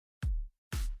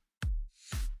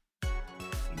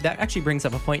that actually brings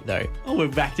up a point, though. Oh, we're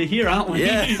back to here, aren't we?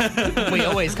 Yeah. We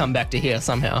always come back to here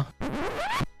somehow.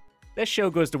 This show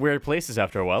goes to weird places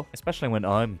after a while, especially when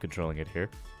I'm controlling it here.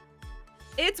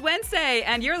 It's Wednesday,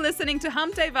 and you're listening to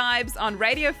Hump Day Vibes on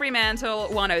Radio Fremantle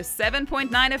 107.9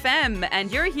 FM,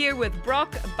 and you're here with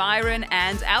Brock, Byron,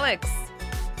 and Alex.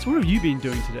 So what have you been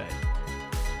doing today?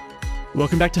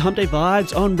 Welcome back to Hump Day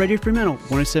Vibes on Radio Fremantle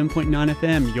 107.9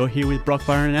 FM. You're here with Brock,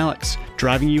 Byron, and Alex,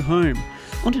 driving you home.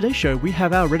 On today's show, we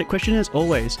have our Reddit question as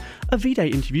always, a V-Day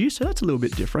interview, so that's a little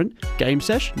bit different, game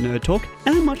sesh, nerd talk,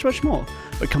 and much, much more.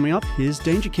 But coming up, here's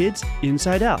Danger Kids,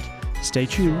 Inside Out. Stay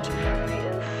tuned.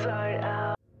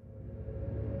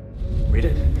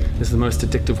 Reddit is the most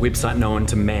addictive website known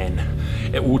to man.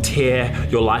 It will tear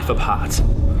your life apart.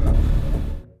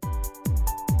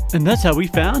 And that's how we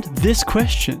found this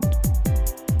question.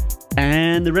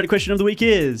 And the Reddit question of the week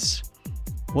is,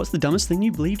 what's the dumbest thing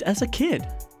you believed as a kid?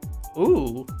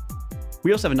 Ooh.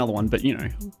 We also have another one, but you know.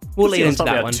 We'll lead Let's into talk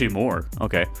that about one. 2 more.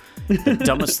 Okay. The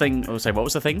dumbest thing... Oh, sorry, what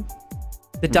was the thing?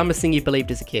 The dumbest thing you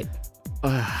believed as a kid.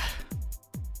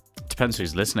 Depends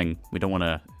who's listening. We don't want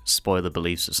to spoil the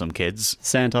beliefs of some kids.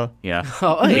 Santa. Yeah.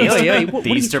 Oh, hey. The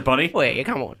Easter Bunny. Wait,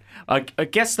 come on. I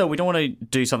guess, though, we don't want to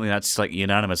do something that's like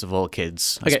unanimous of all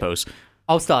kids, I suppose.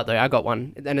 I'll start, though. I got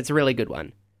one, and it's a really good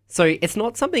one. So it's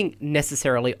not something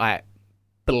necessarily I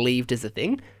believed as a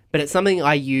thing, but it's something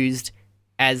I used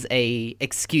as a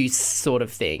excuse sort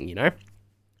of thing, you know?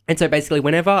 And so basically,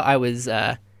 whenever I was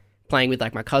playing with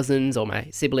like my cousins or my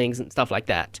siblings and stuff like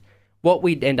that, what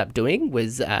we'd end up doing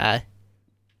was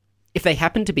if they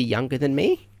happened to be younger than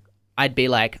me, I'd be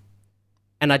like,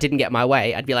 and I didn't get my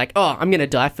way, I'd be like, oh, I'm going to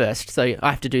die first, so I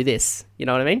have to do this. You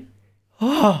know what I mean?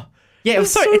 Oh, Yeah, it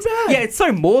was that's so bad. Yeah, it's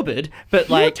so morbid, but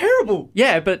like you're terrible.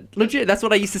 Yeah, but legit, that's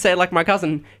what I used to say to, like, my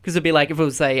cousin, because it'd be like, if it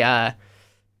was, say, I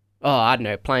don't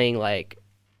know, playing, like,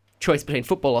 choice between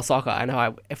football or soccer,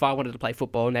 and if I wanted to play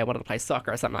football and they wanted to play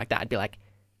soccer or something like that, I'd be like,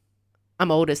 I'm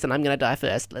oldest and I'm going to die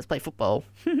first, let's play football.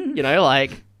 You know,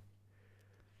 like,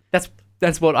 that's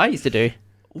what I used to do.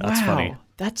 That's wow. funny.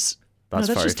 That's very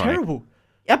just funny. terrible.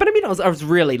 Yeah, but I mean, I was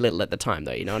really little at the time,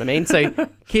 though, you know what I mean? So,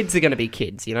 kids are going to be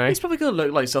kids, you know? He's probably going to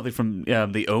look like something from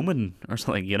The Omen or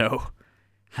something, you know?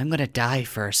 I'm going to die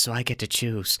first, so I get to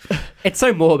choose. It's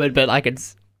so morbid, but, like,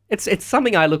 it's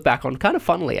something I look back on kind of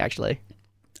fondly, actually.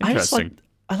 Interesting.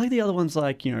 I like the other ones,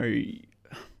 like, you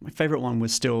know, my favourite one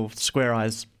was still Square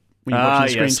Eyes when you're watching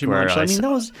the screen too Square much. I Eyes. mean,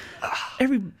 that was...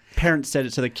 Every parent said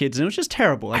it to the kids, and it was just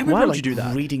terrible. Like, why would you do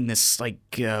that? reading this, like,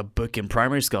 book in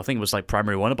primary school. I think it was, like,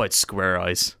 primary 1 about Square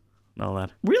Eyes and all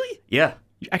that. Really? Yeah.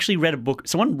 You actually read a book?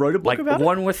 Someone wrote a book Like, about it?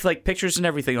 one with, like, pictures and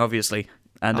everything, obviously.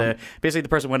 And basically the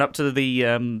person went up to the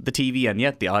TV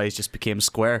and, the eyes just became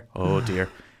square. Oh, dear.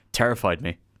 Terrified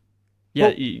me. Yeah,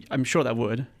 Well- I'm sure that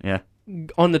would. Yeah.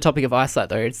 On the topic of eyesight,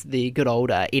 though, it's the good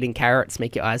old eating carrots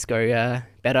make your eyes go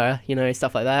better, you know,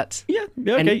 stuff like that. Yeah,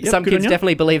 okay. And yep, some good on kids you.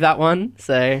 definitely believe that one,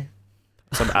 so...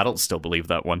 Some adults still believe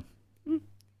that one. And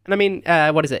I mean,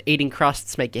 what is it? Eating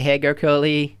crusts make your hair go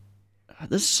curly.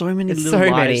 There's so many There's little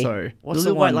so lies, many. though. What's the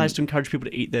little white one- lies to encourage people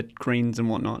to eat their greens and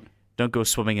whatnot. Don't go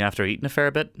swimming after eating a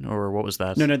fair bit? Or what was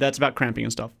that? No, that's about cramping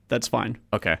and stuff. That's fine.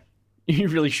 Okay. You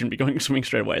really shouldn't be going swimming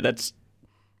straight away. That's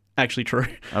actually true.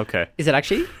 Okay. Is it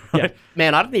actually? Yeah.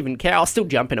 Man, I don't even care. I'll still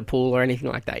jump in a pool or anything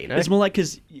like that, you know? It's more like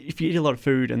because if you eat a lot of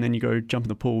food and then you go jump in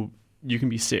the pool, you can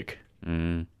be sick.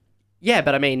 Mm. Yeah,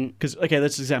 but I mean, Because, okay,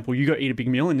 that's an example. You go eat a big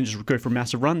meal and then just go for a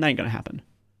massive run. That ain't going to happen.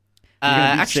 You're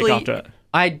gonna be sick actually, after it.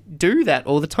 I do that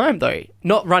all the time, though.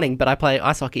 Not running, but I play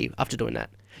ice hockey after doing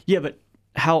that. Yeah, but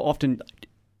how often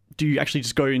do you actually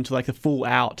just go into like the full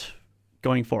out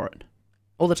going for it?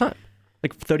 All the time.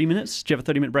 Like 30 minutes? Do you have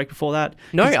a 30-minute break before that?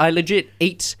 No, I legit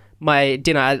eat my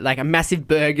dinner, like a massive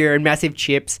burger and massive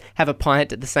chips, have a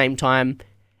pint at the same time,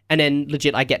 and then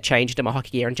legit I get changed in my hockey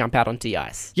gear and jump out onto the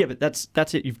ice. Yeah, but that's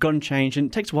it. You've gotten changed,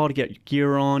 and it takes a while to get your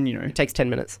gear on, you know. It takes 10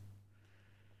 minutes.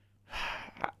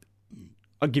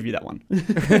 I'll give you that one.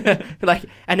 Like,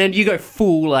 and then you go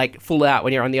full out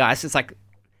when you're on the ice. It's like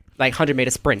 100-meter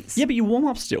sprints. Yeah, but you warm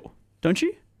up still, don't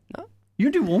you? No.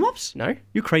 You don't do warm-ups? No?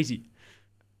 You're crazy.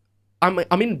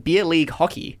 I'm in beer league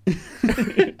hockey.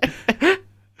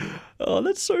 Oh,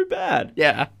 that's so bad.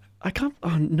 Yeah. I can't...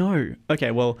 Oh, no. Okay,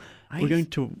 well, we're going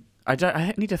to...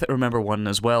 I need to remember one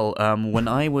as well. When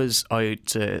I was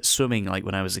out swimming, like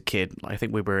when I was a kid, I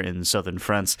think we were in southern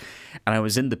France, and I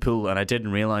was in the pool, and I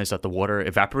didn't realize that the water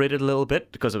evaporated a little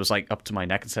bit because it was like up to my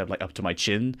neck instead of like up to my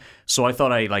chin. So I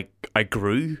thought I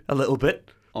grew a little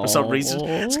bit for some reason.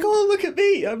 It's like, oh, look at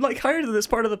me! I'm like higher than this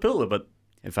part of the pool, but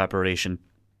evaporation.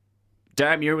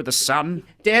 Damn you with the sun.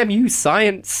 Damn you,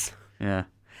 science. Yeah.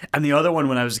 And the other one,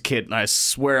 when I was a kid, and I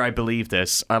swear I believed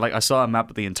this, I saw a map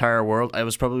of the entire world. I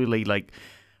was probably like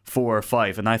 4 or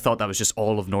 5, and I thought that was just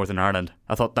all of Northern Ireland.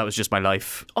 I thought that was just my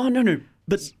life. Oh, no.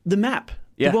 But the map.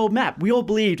 Yeah. The world map. We all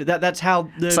believed that's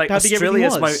how It's like how big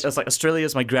everything was. it's like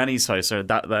Australia's my granny's house, or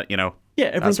that you know. Yeah,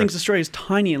 everyone thinks Australia's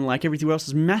tiny and like everything else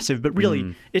is massive, but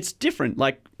really it's different.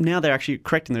 Like now they're actually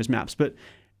correcting those maps, but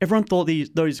everyone thought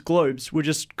those globes were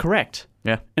just correct.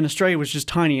 Yeah. And Australia was just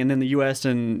tiny, and then the US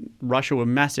and Russia were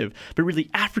massive. But really,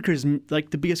 Africa is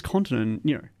like the biggest continent,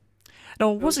 you know.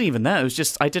 No, it wasn't even that. It was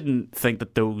just I didn't think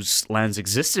that those lands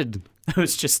existed. It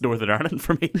was just Northern Ireland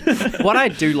for me. What I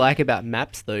do like about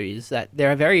maps, though, is that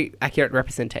they're a very accurate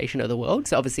representation of the world.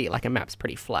 So obviously, like, a map's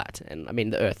pretty flat, and I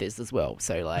mean the Earth is as well.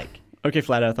 So like, Okay,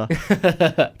 Flat Earther.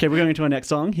 Okay, we're going into our next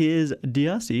song. Here's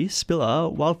DRC, Spiller,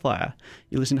 Wildfire.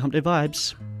 You're listening to Hump Day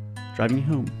Vibes, driving you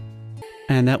home.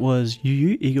 And that was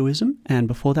UU, Egoism, and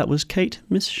before that was Kate,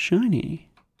 Miss Shiny.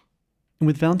 And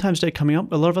with Valentine's Day coming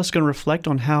up, a lot of us are going to reflect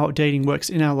on how dating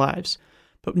works in our lives,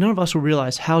 but none of us will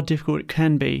realise how difficult it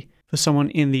can be for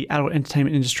someone in the adult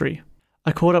entertainment industry.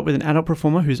 I caught up with an adult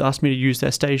performer who's asked me to use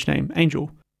their stage name, Angel,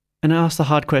 and I asked the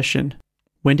hard question,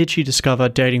 when did she discover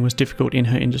dating was difficult in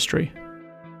her industry?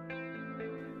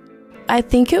 I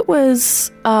think it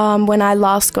was when I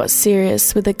last got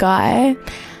serious with a guy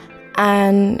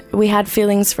and we had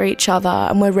feelings for each other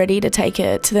and we're ready to take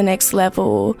it to the next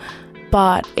level,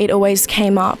 but it always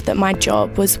came up that my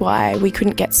job was why we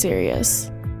couldn't get serious.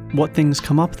 What things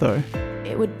come up though?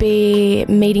 It would be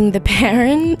meeting the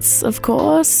parents, of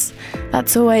course.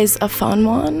 That's always a fun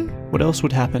one. What else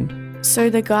would happen?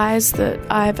 So the guys that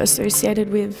I've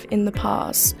associated with in the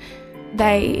past,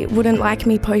 they wouldn't like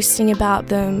me posting about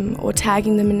them or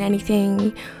tagging them in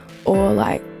anything or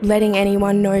like letting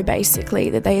anyone know basically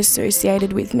that they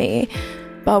associated with me.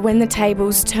 But when the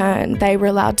tables turned, they were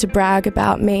allowed to brag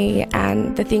about me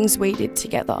and the things we did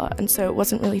together, and so it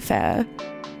wasn't really fair.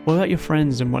 What about your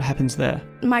friends and what happens there?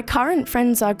 My current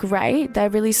friends are great.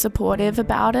 They're really supportive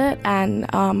about it and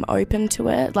open to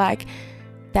it. Like,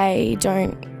 they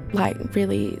don't like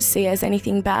really see it as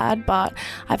anything bad, but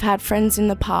I've had friends in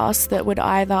the past that would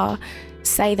either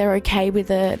say they're okay with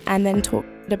it and then talk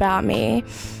about me.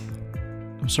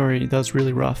 I'm sorry, that was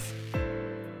really rough.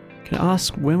 Can I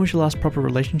ask, when was your last proper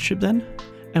relationship then?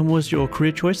 And was your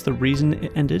career choice the reason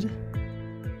it ended?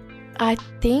 I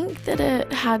think that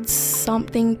it had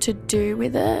something to do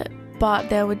with it, but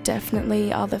there were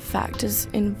definitely other factors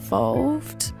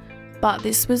involved. But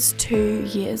this was 2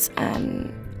 years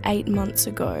and 8 months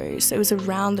ago, so it was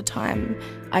around the time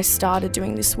I started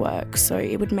doing this work, so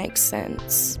it would make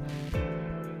sense.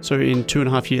 So in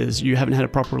 2.5 years, you haven't had a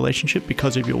proper relationship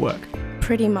because of your work?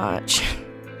 Pretty much.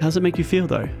 How does it make you feel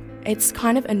though? It's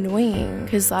kind of annoying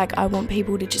because like I want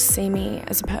people to just see me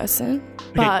as a person,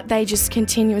 but they just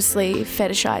continuously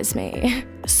fetishize me.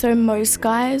 So most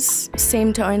guys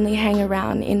seem to only hang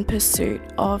around in pursuit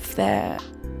of their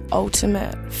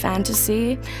ultimate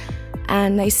fantasy,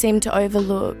 and they seem to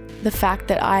overlook the fact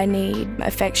that I need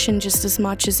affection just as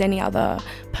much as any other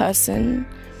person.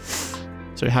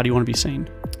 So how do you want to be seen?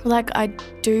 Like, I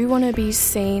do want to be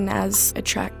seen as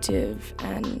attractive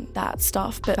and that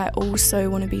stuff, but I also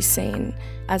want to be seen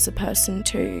as a person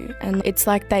too. And it's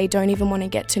like they don't even want to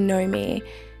get to know me.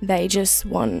 They just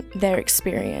want their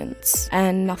experience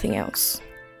and nothing else.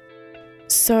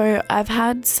 So I've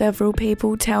had several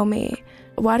people tell me,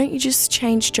 why don't you just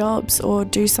change jobs or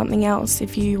do something else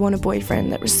if you want a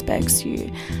boyfriend that respects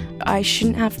you? I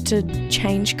shouldn't have to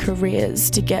change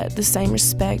careers to get the same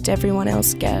respect everyone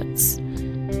else gets.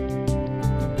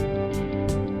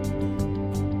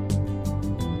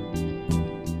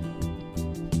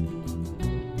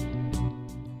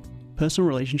 Personal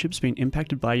relationships being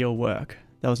impacted by your work.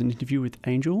 That was an interview with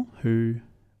Angel, who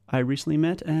I recently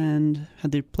met and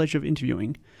had the pleasure of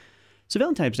interviewing. So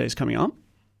Valentine's Day is coming up.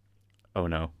 Oh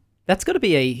no. That's got to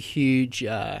be a huge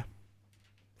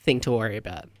thing to worry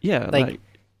about. Yeah, like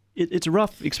it's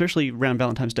rough, especially around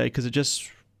Valentine's Day, because it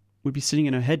just would be sitting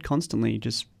in her head constantly,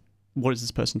 just what is this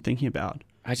person thinking about?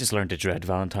 I just learned to dread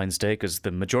Valentine's Day because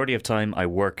the majority of time I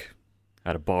work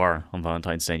at a bar on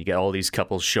Valentine's Day. You get all these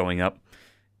couples showing up.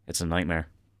 It's a nightmare.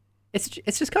 It's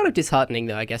just kind of disheartening,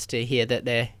 though, I guess, to hear that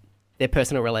their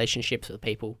personal relationships with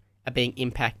people are being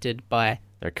impacted by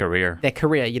their career.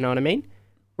 You know what I mean?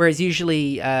 Whereas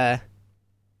usually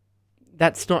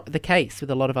that's not the case with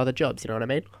a lot of other jobs. You know what I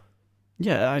mean?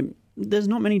 Yeah, there's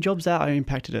not many jobs that are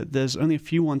impacted it. There's only a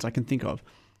few ones I can think of.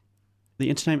 The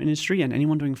entertainment industry and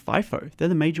anyone doing FIFO, they're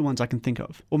the major ones I can think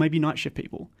of. Or maybe night shift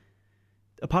people.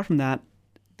 Apart from that,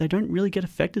 they don't really get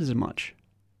affected as much.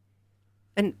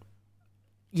 And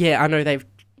yeah, I know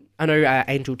I know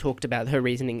Angel talked about her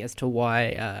reasoning as to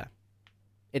why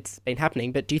it's been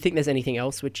happening, but do you think there's anything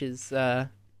else which is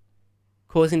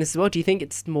causing this as well? Do you think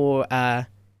it's more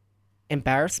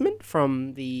embarrassment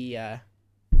from the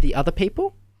other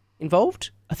people involved?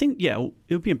 I think, yeah,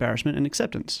 it would be embarrassment and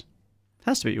acceptance. It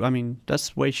has to be. I mean, that's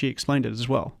the way she explained it as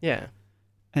well. Yeah.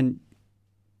 And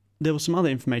there was some other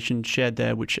information shared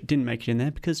there which didn't make it in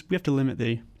there because we have to limit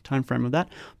the time frame of that.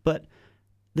 But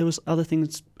there was other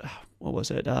things. What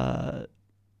was it? I'm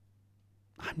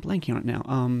blanking on it now.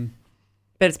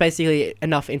 But it's basically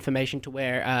enough information to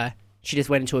where she just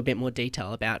went into a bit more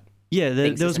detail about. Yeah, there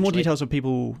was more essentially. details of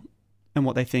people and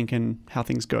what they think and how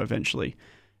things go eventually,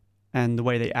 and the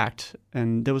way they act.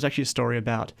 And there was actually a story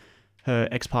about her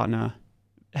ex-partner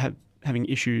having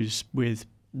issues with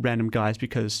random guys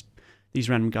because these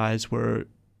random guys were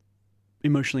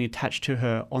emotionally attached to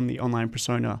her on the online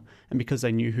persona, and because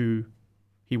they knew who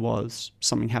he was,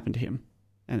 something happened to him,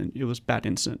 and it was a bad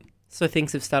incident. So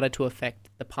things have started to affect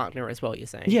the partner as well, you're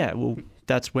saying? Yeah, well,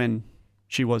 that's when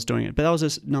she was doing it. But that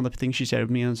was another thing she said with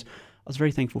me. I was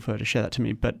very thankful for her to share that to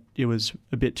me, but it was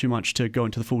a bit too much to go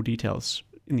into the full details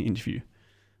in the interview.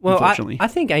 Well, unfortunately. I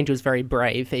think Angel's very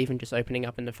brave for even just opening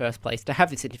up in the first place to have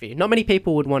this interview. Not many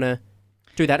people would want to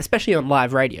do that, especially on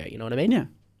live radio, you know what I mean? Yeah.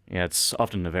 Yeah, it's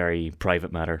often a very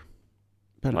private matter.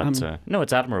 But, No,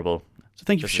 it's admirable. so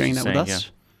thank you for Just sharing as that you're with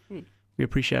saying, us. We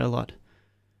appreciate it a lot.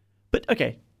 But,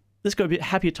 okay, let's go a bit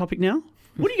happier topic now.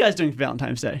 What are you guys doing for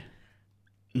Valentine's Day?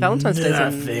 Valentine's Day's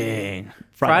on Nothing.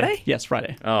 Friday? Yes,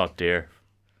 Friday. Oh dear.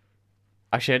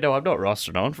 Actually, no, I'm not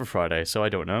rostered on for Friday, so I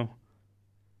don't know.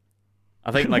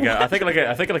 I think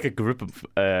like a group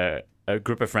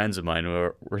of friends of mine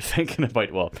were thinking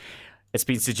about, well, it's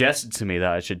been suggested to me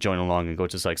that I should join along and go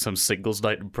to like some singles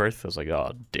night in Perth. I was like,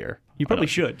 oh dear. You probably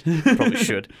should. Probably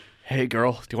should. Hey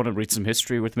girl, do you want to read some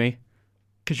history with me?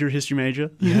 Because you're a history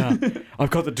major. Yeah.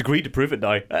 I've got the degree to prove it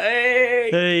now. Hey!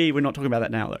 Hey, we're not talking about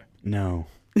that now, though. No.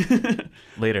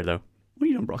 Later, though. What are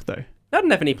you doing, Brock, though? I don't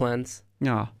have any plans.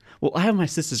 Ah, well, I have my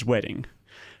sister's wedding,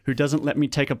 who doesn't let me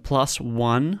take a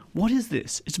 +1. What is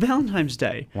this? It's Valentine's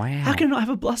Day. Wow. How can I not have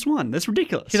a +1? That's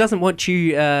ridiculous. She doesn't want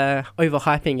you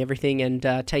overhyping everything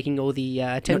and taking all the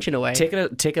attention away. Take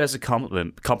it as a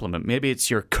compliment. Maybe it's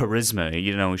your charisma.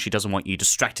 You know, she doesn't want you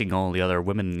distracting all the other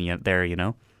women there, you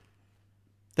know?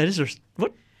 That is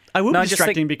what? I will No, be I just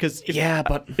distracting think- because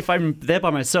but if I'm there by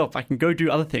myself, I can go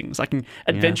do other things. I can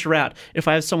adventure out. If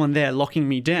I have someone there locking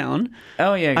me down,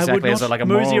 oh yeah, exactly. I would as not like a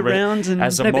mosey moral around and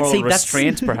as a No, but moral see, that's-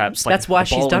 restraint, perhaps. Like that's why a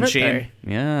she's ball done and it, chain.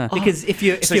 Yeah. Because if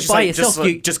you're So by she's like, yourself,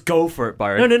 just go for it,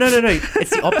 Byron. No.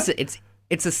 It's the opposite.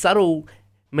 It's a subtle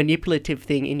manipulative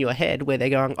thing in your head where they're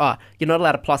going, oh, you're not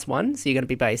allowed a +1, so you're going to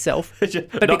be by yourself. But Knock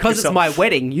because it's yourself- my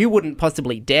wedding, you wouldn't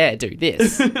possibly dare do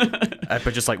this. So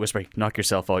But just like whispering, knock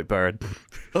yourself out, Byron.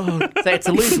 it's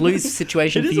a lose-lose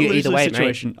situation it for is a you lose-lose either way,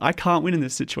 situation. I can't win in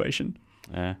this situation.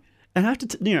 Yeah. And I have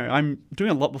to, I'm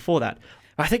doing a lot before that.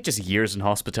 I think just years in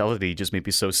hospitality just made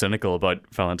me so cynical about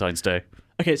Valentine's Day.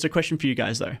 Okay, so question for you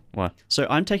guys, though. What? So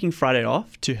I'm taking Friday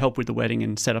off to help with the wedding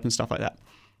and setup and stuff like that.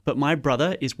 But my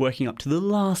brother is working up to the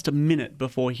last minute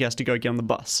before he has to go get on the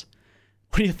bus.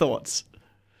 What are your thoughts?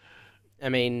 I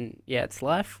mean, yeah, it's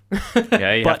life.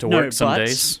 Yeah, you have to work some but-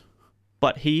 days.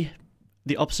 But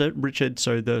the opposite, Richard,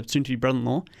 so the soon-to-be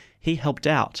brother-in-law, he helped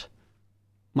out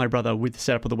my brother with the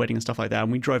setup of the wedding and stuff like that.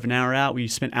 And we drove an hour out. We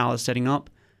spent hours setting up.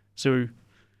 So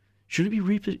should it be oh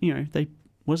God,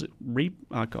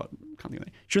 can't think of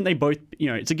it. Shouldn't they both,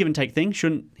 it's a give and take thing.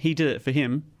 Shouldn't he did it for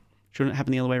him? Shouldn't it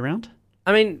happen the other way around?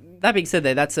 I mean, that being said,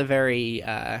 though, that's a very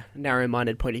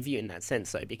narrow-minded point of view in that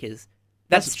sense, though, because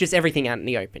that's just everything out in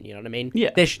the open, you know what I mean? Yeah.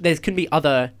 There can be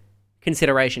other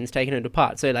considerations taken into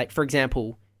part. So, like, for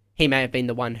example, he may have been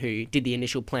the one who did the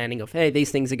initial planning of, hey, these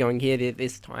things are going here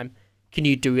this time. Can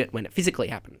you do it when it physically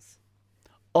happens?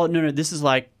 Oh, no, this is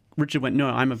like, Richard went, no,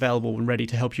 I'm available and ready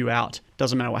to help you out.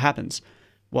 Doesn't matter what happens.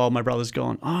 While my brother's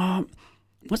gone,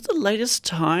 what's the latest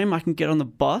time I can get on the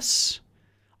bus?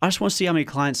 I just want to see how many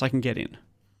clients I can get in.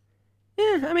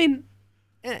 Yeah, I mean,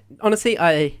 honestly,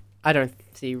 I don't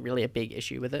see really a big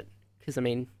issue with it. Because, I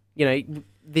mean,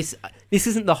 this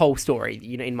isn't the whole story,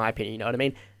 in my opinion, you know what I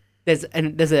mean?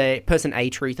 There's a person A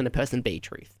truth and a person B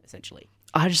truth, essentially.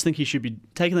 I just think he should be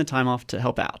taking the time off to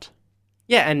help out.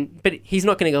 Yeah, but he's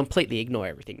not going to completely ignore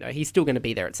everything, though. He's still going to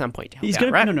be there at some point to help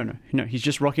out, right? No. He's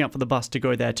just rocking up for the bus to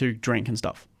go there to drink and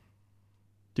stuff.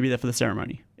 To be there for the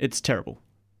ceremony. It's terrible.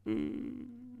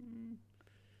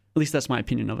 At least that's my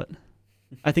opinion of it.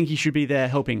 I think he should be there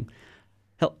helping.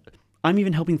 I'm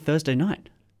even helping Thursday night.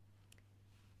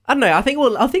 I don't know. I think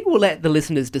we'll let the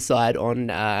listeners decide on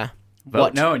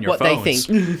Vote no on your what they phones.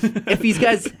 think. If you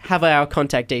guys have our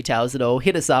contact details at all,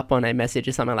 hit us up on a message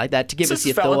or something like that to give us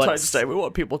your Valentine's thoughts. Day. We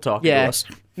want people talking to Yeah, us.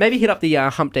 maybe hit up the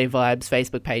Hump Day Vibes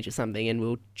Facebook page or something, and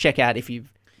we'll check out if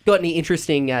you've got any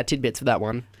interesting tidbits for that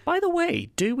one. By the way,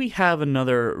 do we have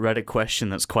another Reddit question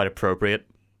that's quite appropriate,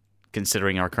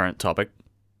 considering our current topic?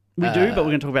 We do, but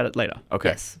we're going to talk about it later. Okay.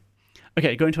 Yes.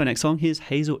 Okay, going to our next song. Here's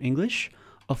Hazel English,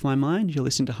 Off My Mind. You're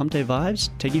listening to Hump Day Vibes,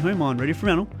 taking you home on Radio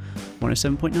Fremantle,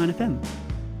 107.9 FM.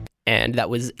 And that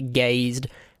was Gazed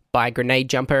by Grenade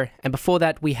Jumper. And before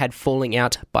that, we had Falling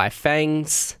Out by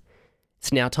Fangs.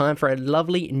 It's now time for a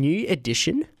lovely new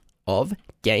edition of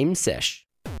Game Sesh.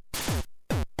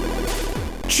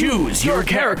 Choose your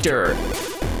character.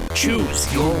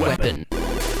 Choose your weapon.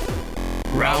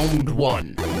 Round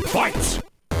 1. Fight!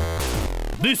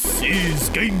 This is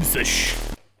Game Sesh.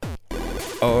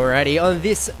 Alrighty, on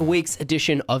this week's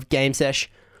edition of Game Sesh,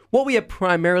 what we are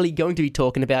primarily going to be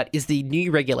talking about is the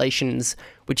new regulations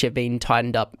which have been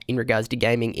tightened up in regards to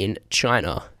gaming in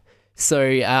China. So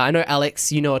I know,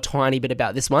 Alex, you know a tiny bit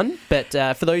about this one, but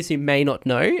for those who may not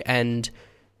know and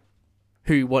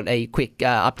who want a quick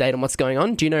update on what's going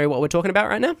on, do you know what we're talking about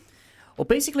right now? Well,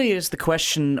 basically, it's the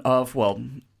question of,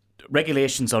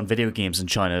 regulations on video games in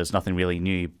China is nothing really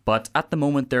new, but at the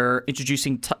moment they're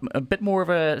introducing a bit more of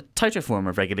a tighter form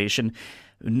of regulation.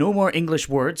 No more English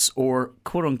words or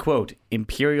quote-unquote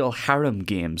imperial harem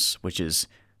games, which is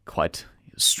quite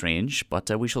strange,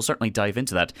 but we shall certainly dive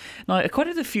into that. Now, quite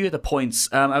a few of the points,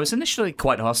 I was initially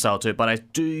quite hostile to it, but I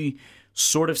do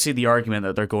sort of see the argument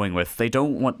that they're going with. They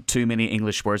don't want too many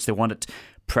English words. They want it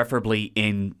preferably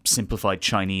in simplified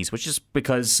Chinese, which is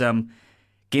because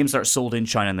games that are sold in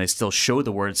China and they still show the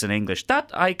words in English.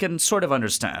 That I can sort of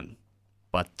understand.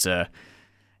 But,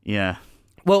 yeah.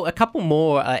 Well, a couple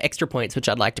more extra points which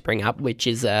I'd like to bring up, which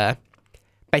is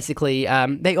basically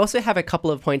they also have a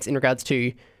couple of points in regards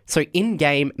to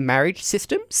in-game marriage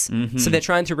systems. Mm-hmm. So they're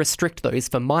trying to restrict those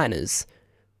for minors,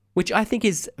 which I think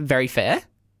is very fair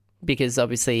because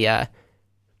obviously,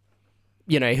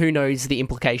 who knows the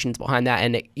implications behind that,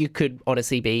 and you could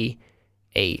honestly be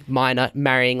a minor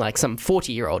marrying like some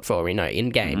 40-year-old for,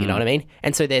 in-game, you know what I mean?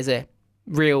 And so there's a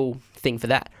real thing for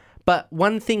that. But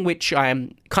one thing which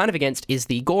I'm kind of against is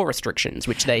the gore restrictions,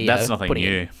 which they That's nothing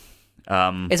new.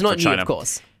 It's not new, China. of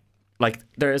course.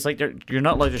 You're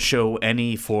not allowed to show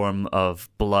any form of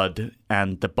blood,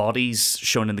 and the bodies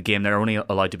shown in the game, they're only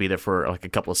allowed to be there for like a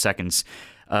couple of seconds.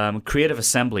 Creative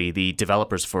Assembly, the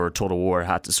developers for Total War,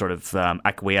 had to sort of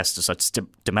acquiesce to such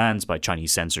demands by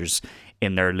Chinese censors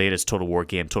in their latest Total War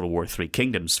game, Total War 3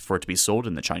 Kingdoms, for it to be sold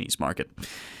in the Chinese market.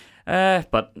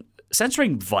 But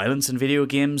censoring violence in video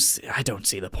games, I don't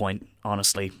see the point,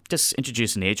 honestly. Just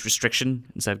introduce an age restriction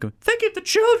instead of going, think of the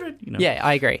children, Yeah,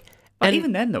 I agree. But And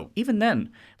even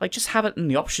then, just have it in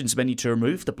the options menu to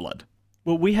remove the blood.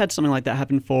 Well, we had something like that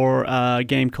happen for a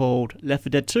game called Left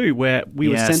 4 Dead 2, where we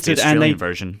were censored, the and Australian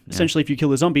version. Yeah. essentially, if you kill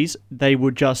the zombies, they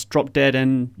would just drop dead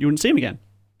and you wouldn't see them again.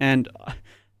 And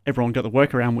everyone got the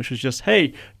workaround, which was just,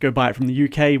 hey, go buy it from the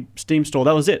UK Steam store.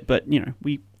 That was it. But,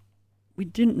 we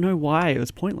didn't know why. It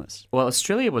was pointless. Well,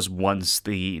 Australia was once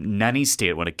the nanny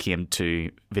state when it came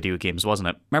to video games, wasn't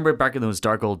it? Remember back in those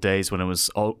dark old days when it was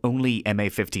only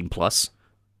MA15+?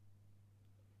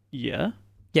 Yeah.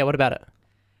 yeah, what about it?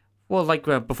 Well,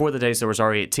 before the days there was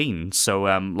R18, so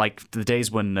the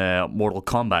days when Mortal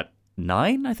Kombat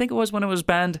 9, I think it was, when it was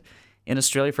banned in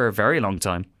Australia for a very long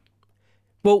time.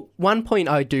 Well, one point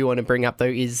I do want to bring up, though,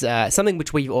 is something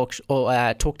which we've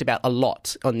talked about a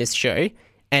lot on this show,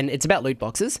 and it's about loot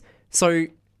boxes. So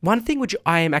one thing which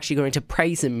I am actually going to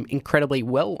praise them incredibly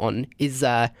well on is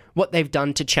what they've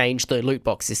done to change the loot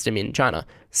box system in China.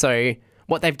 So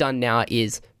what they've done now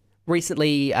is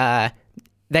recently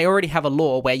they already have a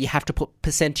law where you have to put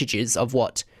percentages of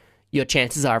what your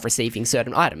chances are of receiving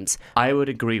certain items. I would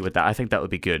agree with that. I think that would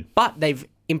be good. But they've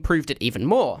improved it even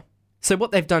more. So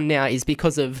what they've done now is,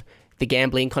 because of the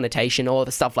gambling connotation or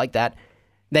the stuff like that,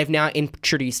 they've now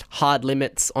introduced hard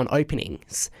limits on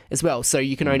openings as well. So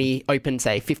you can only open,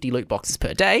 say, 50 loot boxes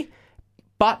per day.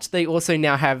 But they also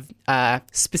now have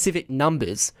specific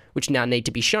numbers which now need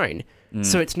to be shown.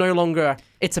 So it's no longer,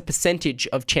 it's a percentage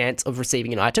of chance of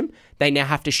receiving an item. They now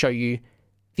have to show you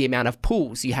the amount of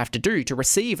pulls you have to do to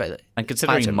receive it. And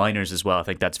considering item. minors as well, I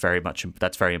think that's very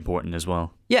important as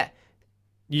well. Yeah.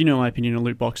 You know my opinion on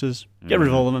loot boxes. Get rid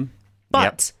of all of them.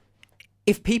 But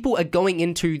if people are going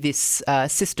into this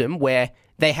system where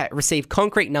they receive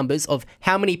concrete numbers of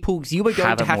how many pulls you are going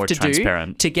Have to it have more to do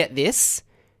transparent. to get this,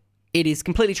 it is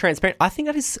completely transparent. I think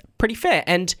that is pretty fair.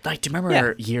 And Like, do you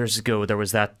remember years ago there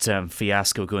was that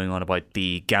fiasco going on about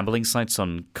the gambling sites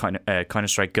on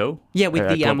Counter-Strike Go? yeah,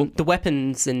 with Global? the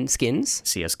weapons and skins.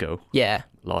 CSGO, Yeah.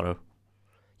 Lotto.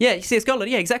 Yeah, CSGO.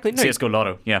 Yeah, exactly. No, CSGO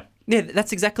Lotto, yeah. yeah,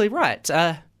 that's exactly right.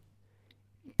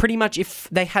 Pretty much if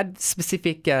they had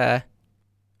specific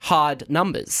hard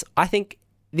numbers, I think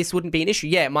this wouldn't be an issue.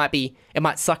 Yeah, it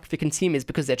might suck for consumers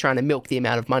because they're trying to milk the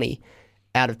amount of money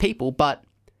out of people, but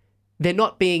they're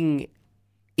not being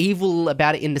evil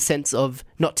about it in the sense of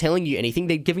not telling you anything.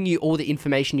 They're giving you all the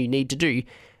information you need to do.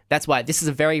 That's why this is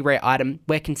a very rare item.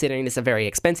 We're considering this a very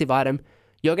expensive item.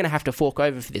 You're going to have to fork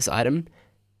over for this item.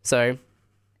 So,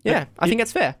 yeah, I think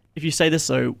that's fair. If you say this,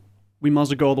 though, we might as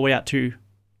well go all the way out to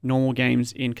normal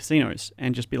games in casinos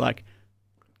and just be like,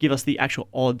 give us the actual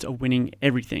odds of winning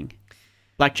everything.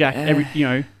 Blackjack,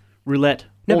 roulette,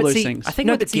 No, all but those see, things. I think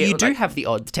you do have the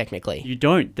odds technically. You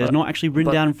don't. They're not actually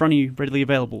written down in front of you, readily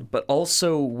available. But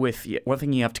also with one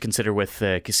thing you have to consider with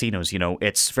casinos,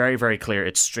 it's very, very clear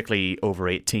it's strictly over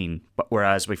 18. But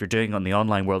whereas if you're doing it on the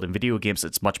online world in video games,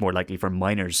 it's much more likely for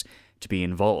minors to be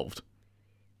involved.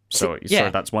 So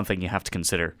that's one thing you have to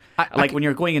consider. When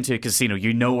you're going into a casino,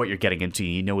 you know what you're getting into.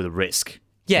 You know the risk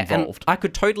involved. And I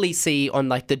could totally see on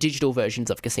like the digital versions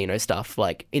of casino stuff,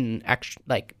 like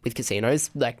with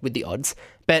casinos, like with the odds.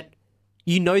 But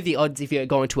you know the odds if you're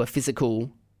going to a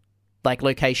physical like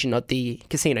location at the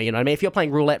casino. You know what I mean? If you're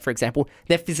playing roulette, for example,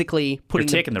 they're physically putting.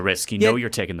 You're taking the risk. You know you're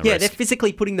taking the risk. Yeah, they're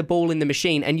physically putting the ball in the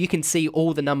machine, and you can see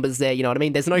all the numbers there. You know what I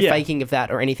mean? There's no faking of that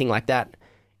or anything like that.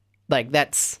 Like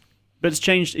that's. But it's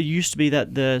changed. It used to be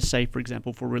that say, for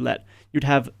example, for roulette, you'd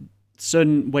have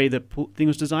certain way the thing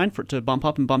was designed for it to bump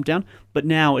up and bump down. But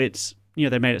now it's,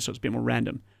 they made it so it's a bit more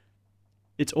random.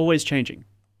 It's always changing.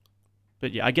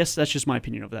 But yeah, I guess that's just my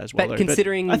opinion of that as well. But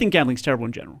considering... I think gambling's terrible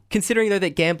in general. Considering, though,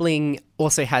 that gambling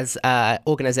also has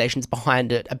organisations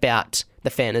behind it about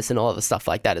the fairness and all other stuff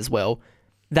like that as well,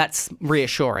 that's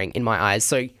reassuring in my eyes.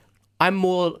 So I'm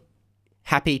more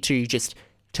happy to just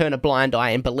turn a blind eye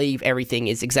and believe everything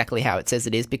is exactly how it says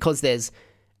it is because there's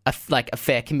a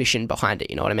fair commission behind it,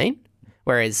 you know what I mean?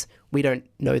 Whereas we don't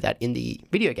know that in the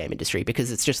video game industry because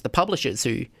it's just the publishers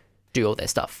who do all their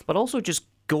stuff. But also just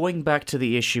going back to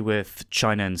the issue with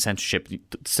China and censorship,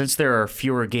 since there are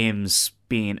fewer games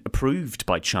being approved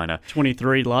by China.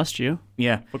 23 last year.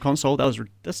 Yeah. For console,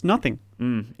 that's nothing.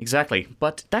 Exactly.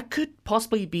 But that could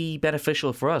possibly be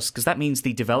beneficial for us because that means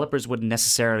the developers wouldn't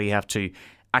necessarily have to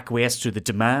acquiesce to the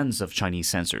demands of Chinese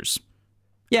censors.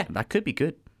 Yeah. That could be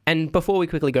good. And before we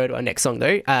quickly go to our next song,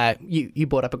 though, you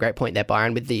brought up a great point there,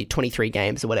 Byron, with the 23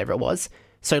 games or whatever it was.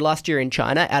 So last year in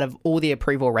China, out of all the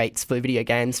approval rates for video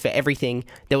games, for everything,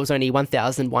 there was only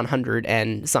 1,100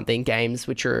 and something games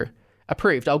which are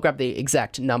approved. I'll grab the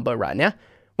exact number right now.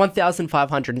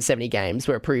 1,570 games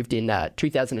were approved in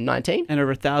 2019. And over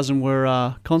 1,000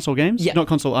 were console games? Yeah. Not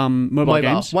console, mobile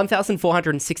games?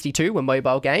 1,462 were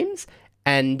mobile games,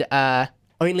 and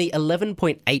only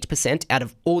 11.8% out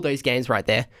of all those games right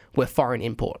there were foreign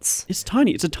imports. It's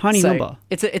tiny. It's a tiny number.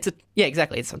 Yeah,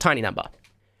 exactly. It's a tiny number.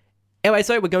 Anyway,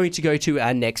 so we're going to go to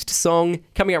our next song.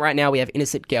 Coming up right now, we have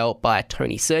Innocent Girl by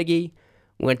Tony Sergi.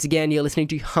 Once again, you're listening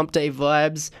to Hump Day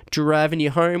Vibes, driving you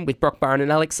home with Brock, Byron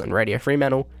and Alex on Radio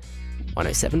Fremantle,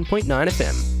 107.9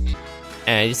 FM.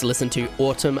 And you just listened to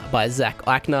Autumn by Zach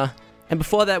Eichner. And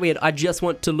before that, we had I Just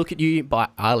Want to Look at You by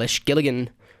Eilish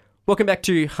Gilligan. Welcome back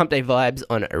to Hump Day Vibes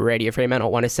on Radio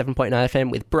Fremantle 107.9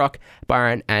 FM with Brock,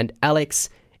 Byron and Alex.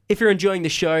 If you're enjoying the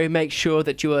show, make sure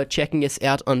that you are checking us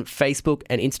out on Facebook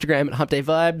and Instagram at Hump Day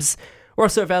Vibes. We're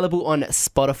also available on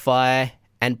Spotify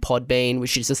and Podbean,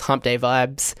 which is just Hump Day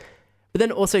Vibes. But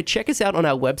then also check us out on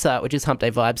our website, which is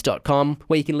humpdayvibes.com,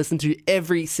 where you can listen to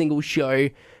every single show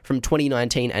from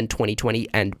 2019 and 2020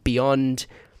 and beyond.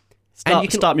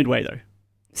 Start midway, though.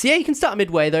 So yeah, you can start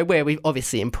midway, though, where we've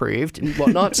obviously improved and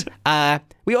whatnot.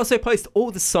 We also post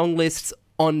all the song lists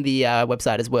on the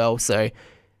website as well. So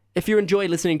if you enjoy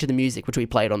listening to the music which we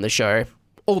played on the show,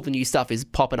 all the new stuff is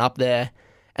popping up there.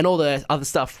 And all the other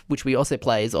stuff which we also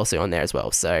play is also on there as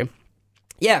well. So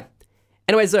yeah.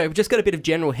 Anyway, so we've just got a bit of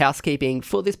general housekeeping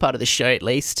for this part of the show, at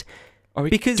least. Do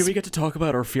we get to talk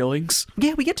about our feelings?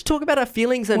 Yeah, we get to talk about our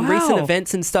feelings and recent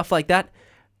events and stuff like that.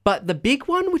 But the big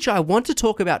one, which I want to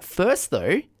talk about first,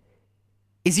 though,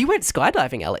 is you went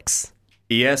skydiving, Alex.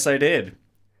 Yes, I did.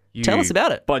 Tell us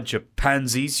about it. Bunch of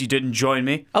pansies. You didn't join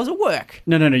me. I was at work.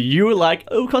 No. You were like,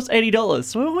 it would cost $80.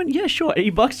 So I went, yeah, sure, $80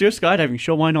 to go skydiving.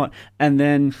 Sure, why not? And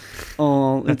then,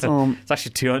 it's it's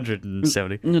actually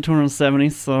 270. 270.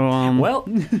 So well,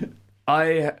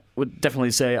 I would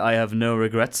definitely say I have no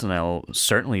regrets, and I'll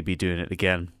certainly be doing it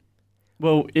again.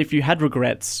 Well, if you had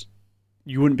regrets,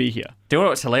 you wouldn't be here. Do you know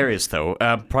what's hilarious though?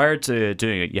 Prior to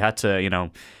doing it, you had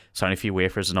to, sign a few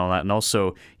waivers and all that, and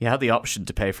also you had the option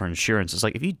to pay for insurance. It's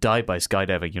like if you die by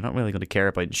skydiving, you're not really going to care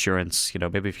about insurance.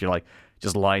 Maybe if you're like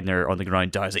just lying there on the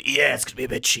ground, die, it's like, yeah, it's going to be a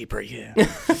bit cheaper, yeah.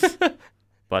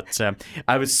 But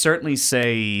I would certainly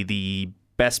say the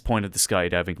best point of the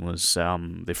skydiving was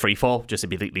the free fall, just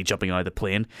immediately jumping out of the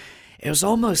plane. It was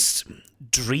almost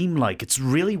dreamlike. It's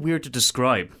really weird to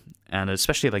describe, and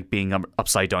especially like being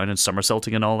upside down and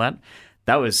somersaulting and all that.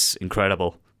 That was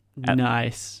incredible.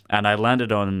 Nice. And I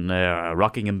landed on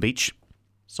Rockingham Beach.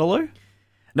 Solo?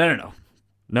 No.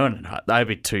 I'd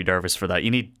be too nervous for that.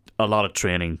 You need a lot of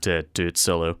training to do it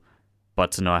solo.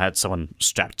 But no, I had someone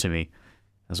strapped to me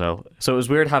as well. So it was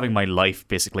weird having my life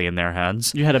basically in their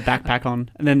hands. You had a backpack on,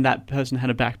 and then that person had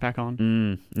a backpack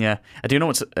on. Yeah. Do you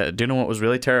know what was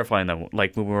really terrifying though?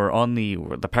 Like when we were on the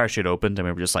parachute opened and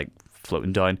we were just like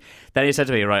floating down. Then he said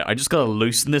to me, right, I just gotta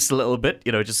loosen this a little bit,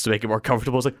 just to make it more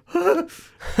comfortable. I was like,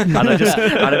 and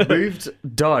I moved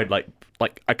down like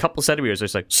a couple centimeters. I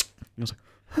was like,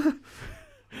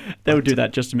 They would do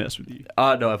that just to mess with you.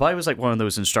 No, if I was like one of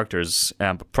those instructors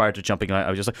prior to jumping out,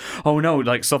 I was just like, oh no,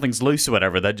 like something's loose or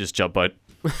whatever, then just jump out.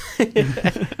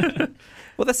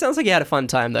 Well, that sounds like you had a fun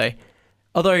time though.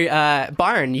 Although,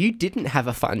 Byron, you didn't have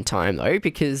a fun time though,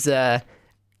 because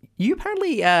you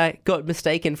apparently got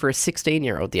mistaken for a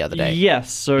 16-year-old the other day.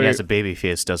 Yes, so... He has a baby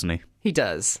face, doesn't he? He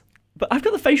does. But I've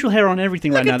got the facial hair on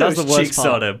everything right now. That's the worst cheeks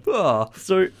part. on him. Oh.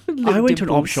 So I went to an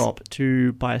op dimples. shop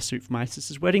to buy a suit for my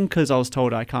sister's wedding because I was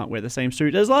told I can't wear the same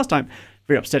suit as last time.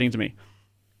 Very upsetting to me.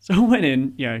 So I went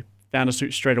in, found a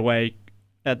suit straight away.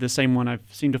 The same one I've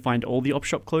seemed to find all the op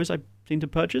shop clothes I seem to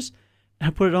purchase. And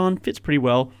I put it on, fits pretty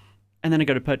well. And then I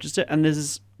go to purchase it, and there's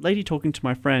this lady talking to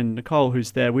my friend, Nicole,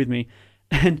 who's there with me.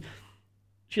 And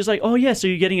she's like, oh yeah, so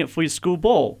you're getting it for your school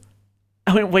ball.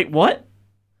 I went, wait, what?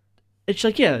 And she's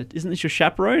like, yeah, isn't this your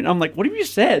chaperone? I'm like, what have you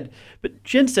said? But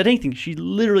she hadn't said anything. She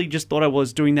literally just thought I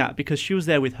was doing that because she was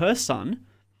there with her son,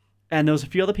 and there was a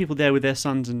few other people there with their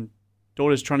sons and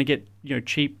daughters trying to get,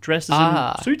 cheap dresses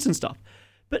and suits and stuff.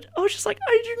 But I was just like,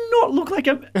 I do not look like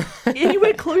I'm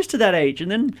anywhere close to that age. And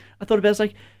then I thought about it, I was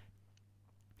like,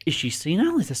 is she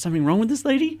senile? Is there something wrong with this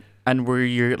lady? And were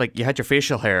you had your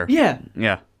facial hair? Yeah.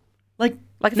 Yeah. Like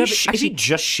if you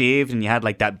just shaved and you had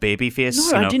like that baby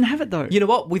face. No, I didn't have it though. You know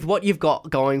what? With what you've got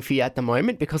going for you at the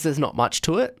moment, because there's not much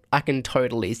to it, I can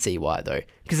totally see why though.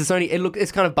 Because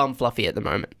it's kind of bum fluffy at the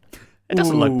moment. It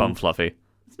doesn't look Ooh. bum fluffy.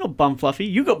 It's not bum fluffy.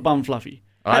 You got bum fluffy.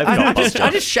 I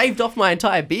just shaved off my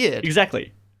entire beard.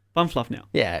 Exactly. Bum fluff now.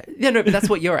 Yeah. No, but that's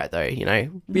what you're at though. Yeah,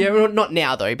 not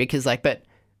now though, because but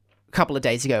a couple of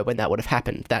days ago when that would have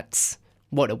happened, that's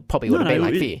what it probably would have been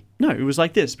like for you. No, it was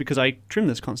like this because I trim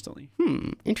this constantly.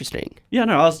 Interesting. Yeah,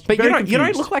 no, I was But very you don't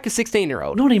confused. look like a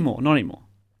 16-year-old. Not anymore.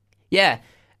 Yeah.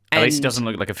 At least And he doesn't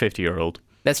look like a 50-year-old.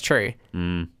 That's true.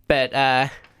 But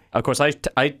Of course, I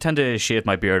tend to shave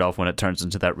my beard off when it turns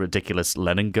into that ridiculous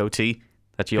Lenin goatee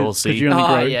that you all see. Because you only Oh,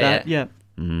 grow yeah, that. Yeah.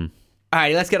 all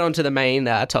right, let's get on to the main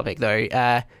topic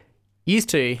though.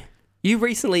 You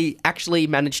recently actually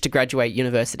managed to graduate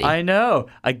university. I know.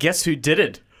 I guess who did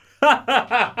it?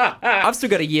 I've still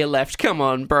got a year left. Come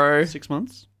on, bro. 6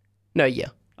 months. No year.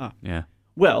 Yeah.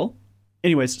 Well,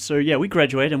 anyways, so yeah, we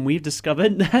graduated and we've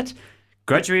discovered that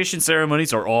Graduation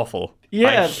ceremonies are awful.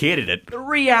 Yeah. I hated it.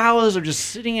 3 hours of just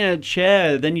sitting in a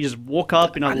chair, then you just walk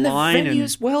up in a And line the venue and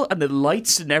as well, and the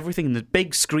lights and everything, and the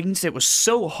big screens. It was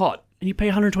so hot. you pay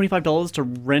 $125 to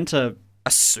rent a...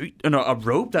 A suit and a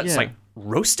robe that's Yeah. like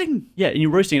roasting. Yeah, and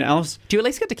you're roasting it. And I was... Do you at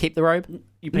least get to keep the robe?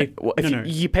 You pay... Well, if no.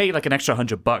 you pay like an extra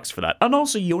 $100 for that, and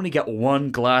also you only get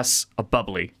one glass of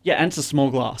bubbly. Yeah, and it's a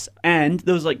small glass. And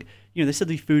there was like, they said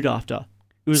the food after.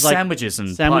 It was like Sandwiches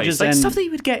and sandwiches pies. Like and stuff that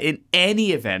you would get in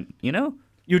any event,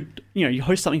 you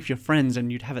host something for your friends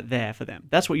and you'd have it there for them.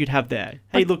 That's what you'd have there.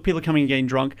 Hey, look, people are coming and getting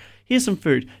drunk. Here's some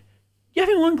food. You're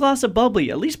having one glass of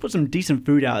bubbly. At least put some decent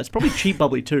food out. It's probably cheap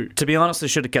bubbly too. To be honest, they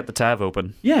should have kept the tab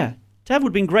open. Yeah, Tav would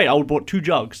have been great. I would have bought 2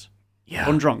 jugs. Yeah.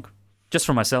 One drunk. Just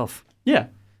for myself. Yeah.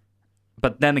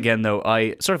 But then again, though,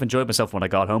 I sort of enjoyed myself when I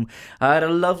got home. I had a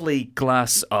lovely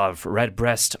glass of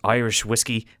Redbreast Irish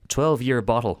whiskey, 12-year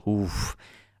bottle. Oof.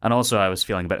 And also, I was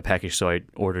feeling a bit peckish, so I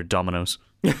ordered Domino's.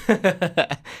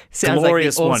 Sounds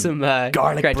Glorious like the awesome one.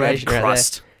 Garlic bread graduation right there.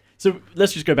 crust. So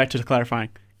let's just go back to the clarifying.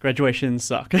 Graduations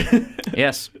suck.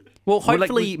 Yes. Well, We're like-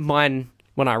 hopefully mine,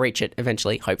 when I reach it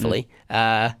eventually, hopefully,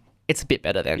 it's a bit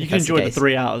better then. You if can that's enjoy the case.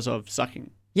 3 hours of sucking.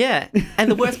 Yeah,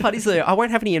 and the worst part is though, I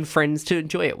won't have any friends to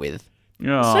enjoy it with.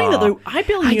 Saying that though, I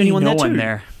barely knew anyone there no one too.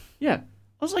 there. Yeah.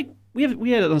 I was like, we had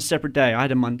it on a separate day. I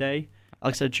had a Monday,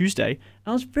 Alex had a Tuesday, and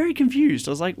I was very confused.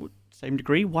 I was like, same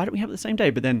degree, why don't we have it the same day?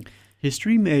 But then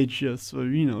history major, so,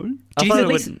 you know. Do you thought at it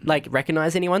least would- like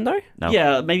recognize anyone though? No.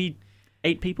 Yeah, maybe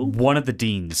 8 people. One of the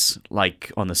deans,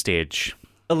 like, on the stage.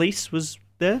 Elise was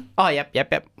there. Oh, yep.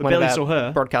 One barely of our saw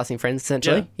her. broadcasting friends,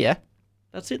 essentially. Yeah.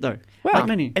 That's it, though. Wow. Not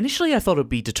many. Initially, I thought it would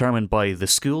be determined by the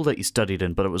school that you studied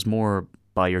in, but it was more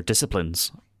by your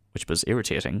disciplines, which was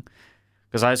irritating.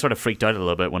 Because I sort of freaked out a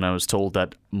little bit when I was told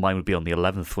that mine would be on the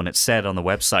 11th, when it said on the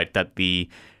website that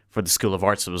for the School of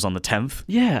Arts it was on the 10th.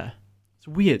 Yeah. It's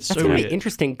weird. That's So going to weird. be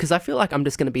interesting because I feel like I'm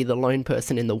just going to be the lone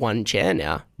person in the one chair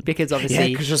now. Because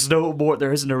obviously. because there's no more.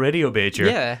 There isn't a radio major.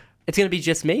 Yeah. It's going to be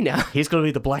just me now. He's going to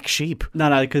be the black sheep.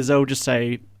 No, because they'll just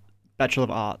say Bachelor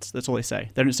of Arts. That's all they say.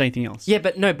 They don't say anything else. Yeah,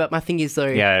 but my thing is though.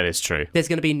 Yeah, it is true. There's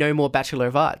going to be no more Bachelor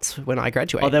of Arts when I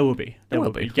graduate. Oh, there will be. There will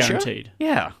will be. be. Sure. Guaranteed.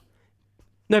 Yeah.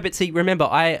 No, but see, remember,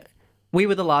 we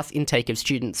were the last intake of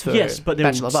students for Yes, but there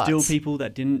Bachelor were of still Arts. people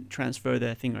that didn't transfer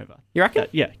their thing over. You reckon?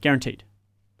 Yeah, guaranteed.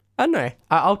 I don't know.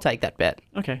 I'll take that bet.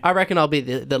 Okay. I reckon I'll be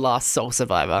the last sole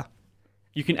survivor.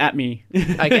 You can at me.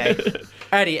 Okay.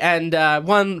 Alrighty, and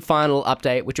one final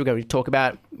update, which we're going to talk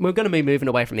about. We're going to be moving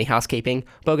away from the housekeeping,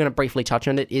 but we're going to briefly touch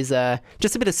on it, is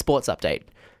just a bit of sports update.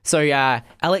 So,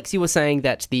 Alex, you were saying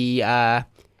that the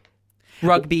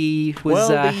rugby was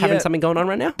having something going on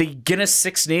right now? The Guinness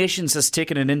Six Nations has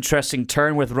taken an interesting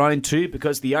turn with round 2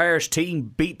 because the Irish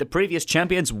team beat the previous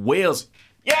champions, Wales.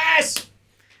 Yes!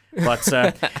 But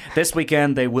this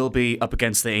weekend they will be up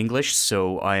against the English,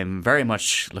 so I'm very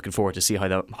much looking forward to see how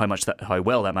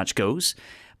well that match goes.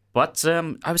 But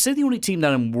I would say the only team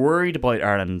that I'm worried about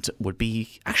Ireland would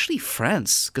be actually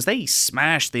France, because they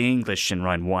smashed the English in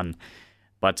round 1.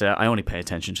 But I only pay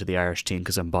attention to the Irish team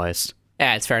because I'm biased.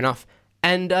 Yeah, it's fair enough.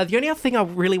 And the only other thing I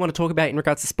really want to talk about in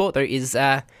regards to sport, though, is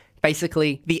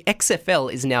basically the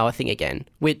XFL is now a thing again,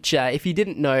 which, if you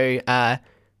didn't know,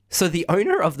 so the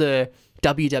owner of the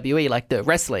WWE, like the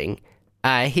wrestling,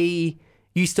 he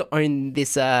used to own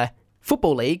this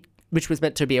football league, which was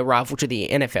meant to be a rival to the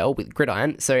NFL with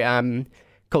Gridiron, so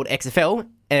called XFL,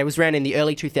 and it was ran in the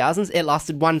early 2000s. It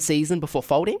lasted one season before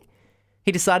folding.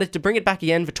 He decided to bring it back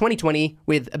again for 2020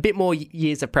 with a bit more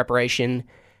years of preparation,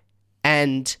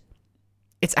 and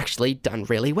it's actually done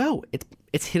really well.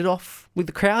 It's hit it off with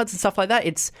the crowds and stuff like that.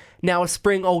 It's now a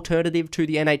spring alternative to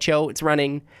the NHL. It's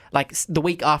running like the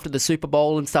week after the Super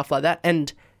Bowl and stuff like that,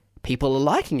 and people are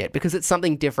liking it because it's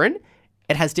something different.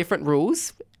 It has different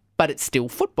rules, but it's still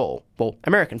football. Well,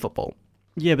 American football.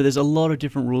 Yeah, but there's a lot of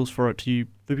different rules for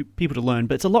people to learn,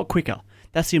 but it's a lot quicker.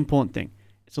 That's the important thing.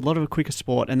 It's a lot of a quicker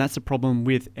sport, and that's the problem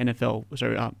with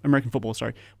American football.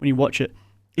 Sorry, when you watch it,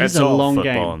 it's a all long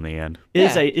football game. in the end.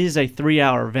 It is a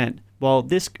 3-hour event. Well,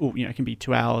 this it can be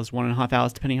 2 hours, 1.5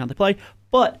 hours, depending on how they play.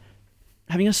 But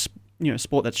having a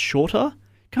sport that's shorter,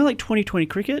 kind of like 2020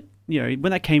 cricket, when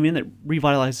that came in, it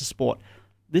revitalized the sport.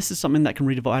 This is something that can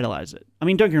revitalize it. I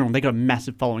mean, don't get me wrong, they got a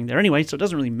massive following there anyway, so it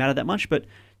doesn't really matter that much. But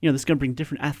this is going to bring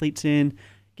different athletes in,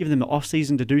 give them an off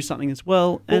season to do something as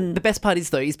well. And the best part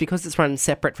is though, is because it's run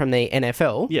separate from the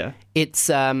NFL. Yeah. It's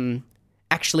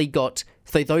actually got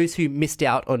those who missed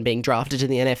out on being drafted to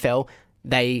the NFL,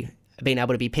 they have been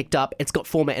able to be picked up. It's got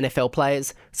former NFL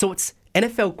players, so it's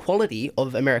NFL quality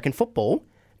of American football,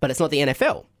 but it's not the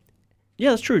NFL. yeah,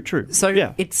 that's true. So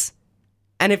yeah.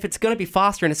 and if it's going to be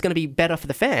faster and it's going to be better for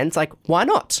the fans, like why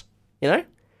not?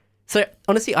 So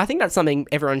honestly, I think that's something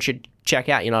everyone should check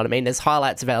out. You know what I mean? There's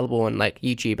highlights available on like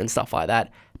YouTube and stuff like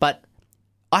that. But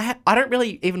I don't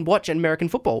really even watch American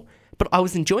football, but I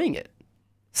was enjoying it.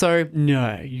 So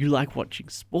No, you like watching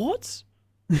sports?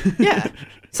 yeah,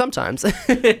 sometimes.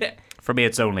 For me,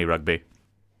 it's only rugby.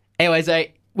 Anyways,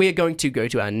 we are going to go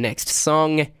to our next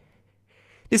song.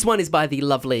 This one is by the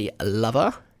lovely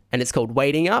Lover, and it's called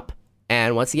Waiting Up.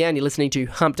 And once again, you're listening to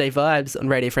Hump Day Vibes on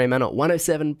Radio Fremantle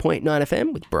 107.9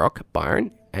 FM with Brock,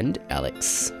 Byron, and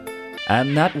Alex.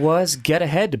 And that was Get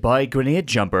Ahead by Grenade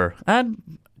Jumper. And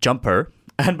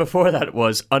before that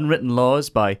was Unwritten Laws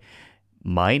by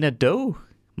Mina Doe.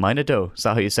 Mina Doe, is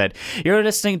that how you said? You're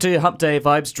listening to Hump Day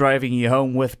Vibes, driving you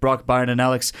home with Brock, Byron, and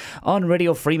Alex on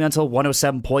Radio Fremantle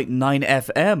 107.9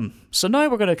 FM. So now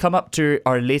we're going to come up to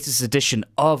our latest edition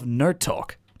of Nerd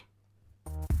Talk.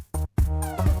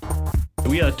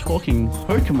 We are talking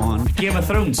Pokemon. Game of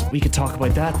Thrones, we could talk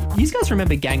about that. You guys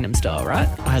remember Gangnam Style, right?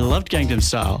 I loved Gangnam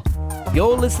Style.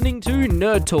 You're listening to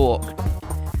Nerd Talk.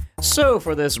 So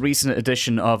for this recent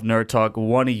edition of Nerd Talk,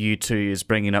 one of you two is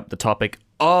bringing up the topic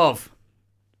of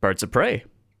Birds of Prey.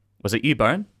 Was it you,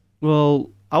 Byron?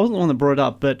 Well, I wasn't the one that brought it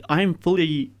up, but I'm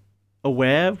fully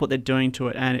aware of what they're doing to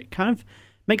it, and it kind of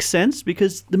makes sense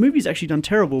because the movie's actually done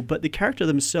terrible, but the character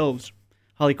themselves,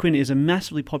 Harley Quinn, is a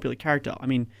massively popular character. I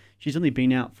mean, she's only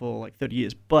been out for like 30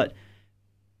 years, but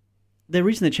the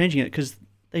reason they're changing it because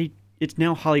it's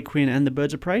now Harley Quinn and the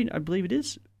Birds of Prey, I believe it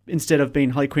is, instead of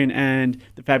being Harley Quinn and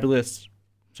the Fabulous.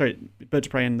 Sorry, Birds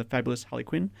of Prey and the Fabulous Harley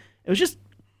Quinn. It was just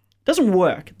doesn't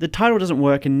work. The title doesn't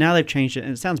work, and now they've changed it,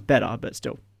 and it sounds better, but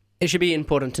still. It should be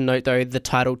important to note, though, the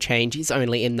title change is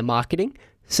only in the marketing.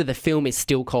 So the film is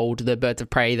still called The Birds of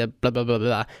Prey, the blah, blah, blah,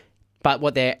 blah. But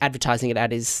what they're advertising it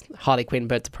at is Harley Quinn,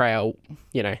 Birds of Prey, or,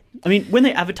 you know. I mean, when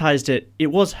they advertised it, it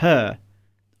was her,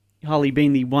 Harley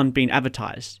being the one being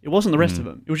advertised. It wasn't the rest of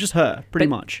them. It was just her, pretty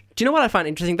much. Do you know what I find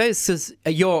interesting, though? Because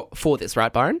you're for this,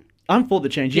 right, Byron? I'm for the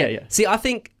change, yeah. See, I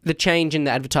think the change in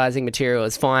the advertising material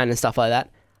is fine and stuff like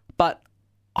that. But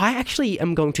I actually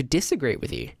am going to disagree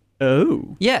with you.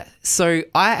 Oh. Yeah, so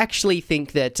I actually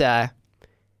think that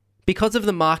because of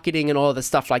the marketing and all of the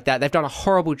stuff like that, they've done a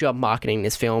horrible job marketing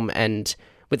this film, and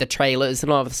with the trailers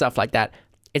and all of the stuff like that,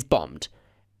 it's bombed.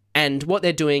 And what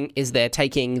they're doing is they're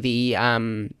taking the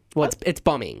it's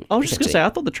bombing. I was just going to say, I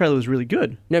thought the trailer was really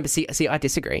good. No, but see, I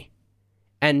disagree.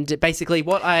 And basically,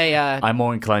 what I'm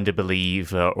more inclined to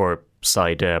believe or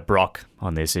side Brock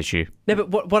on this issue. No,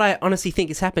 but what I honestly think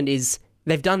has happened is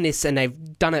they've done this and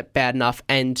they've done it bad enough,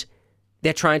 and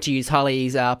they're trying to use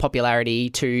Harley's popularity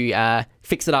to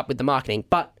fix it up with the marketing.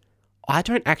 But I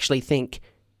don't actually think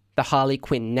the Harley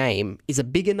Quinn name is a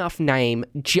big enough name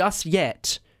just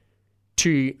yet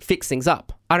to fix things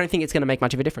up. I don't think it's going to make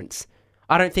much of a difference.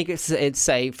 I don't think it's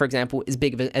say, for example, as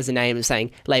big as a name as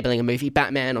saying labeling a movie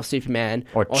Batman or Superman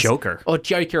or Joker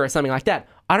or something like that.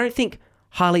 I don't think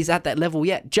Harley's at that level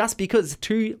yet, just because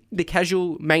to the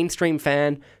casual mainstream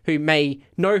fan who may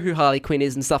know who Harley Quinn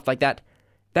is and stuff like that,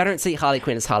 they don't see Harley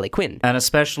Quinn as Harley Quinn. And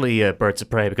especially Birds of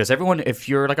Prey, because everyone, if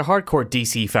you're like a hardcore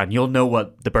DC fan, you'll know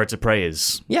what the Birds of Prey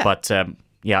is. Yeah. But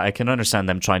yeah, I can understand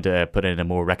them trying to put in a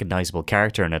more recognizable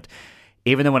character in it.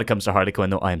 Even though when it comes to Harley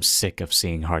Quinn, though, I'm sick of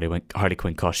seeing Harley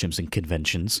Quinn costumes in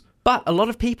conventions. But a lot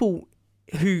of people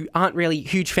who aren't really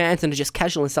huge fans and are just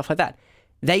casual and stuff like that,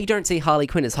 they don't see Harley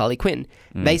Quinn as Harley Quinn.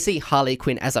 They see Harley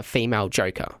Quinn as a female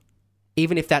Joker,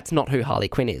 even if that's not who Harley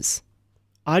Quinn is.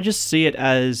 I just see it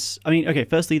as, I mean, okay,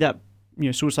 firstly, that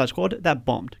Suicide Squad, that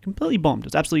bombed. Completely bombed.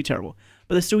 It's absolutely terrible.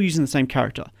 But they're still using the same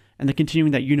character, and they're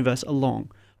continuing that universe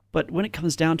along. But when it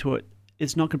comes down to it,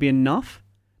 it's not going to be enough.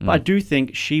 But I do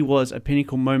think she was a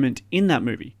pinnacle moment in that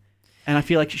movie. And I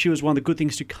feel like she was one of the good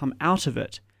things to come out of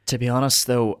it. To be honest,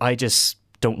 though, I just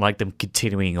don't like them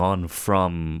continuing on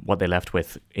from what they left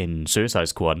with in Suicide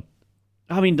Squad.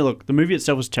 I mean, look, the movie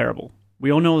itself was terrible.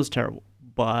 We all know it was terrible.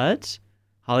 But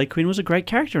Harley Quinn was a great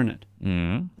character in it.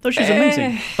 I thought she was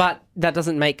amazing. But that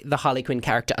doesn't make the Harley Quinn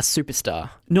character a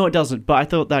superstar. No, it doesn't. But I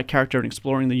thought that character and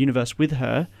exploring the universe with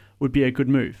her would be a good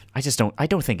move. I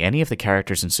don't think any of the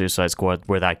characters in Suicide Squad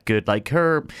were that good. Like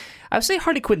her, I would say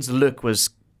Harley Quinn's look was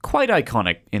quite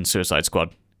iconic in Suicide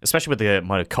Squad, especially with the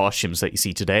amount of costumes that you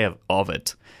see today of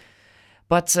it.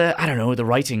 But I don't know, the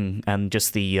writing and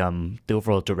just the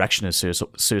overall direction of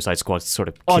Suicide Squad sort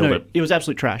of killed it. It was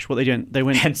absolute trash. What they did, they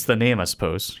went. Hence the name, I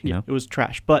suppose. You know? It was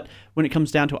trash. But when it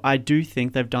comes down to it, I do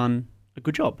think they've done a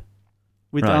good job.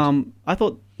 With Right. I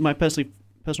thought my personal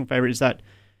favorite is that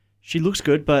she looks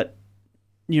good, but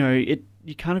you know,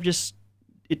 you kind of just,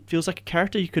 it feels like a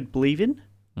character you could believe in.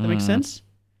 That makes sense.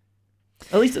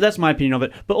 At least that's my opinion of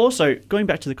it. But also, going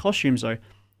back to the costumes though,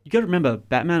 you got to remember,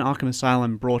 Batman Arkham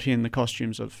Asylum brought in the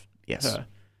costumes of her.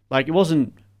 Like, it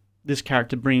wasn't this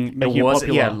character making it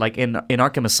popular. Yeah, like in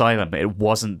Arkham Asylum, it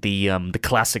wasn't the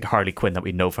classic Harley Quinn that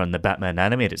we know from the Batman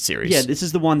animated series. Yeah, this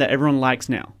is the one that everyone likes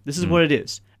now. This is what it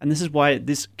is. And this is why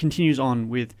this continues on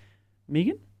with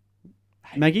Maggie?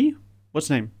 What's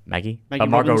her name? Maggie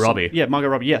Margot Robinson. Robbie. Yeah, Margot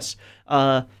Robbie, yes.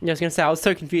 I was going to say, I was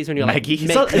so confused when you're Maggie?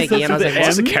 like, Maggie, and I was like,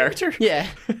 That's a what? character? Yeah.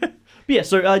 Yeah,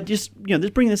 so just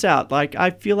bring this out. Like,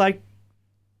 I feel like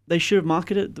they should have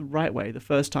marketed it the right way the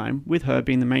first time with her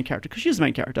being the main character, because she's the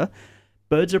main character.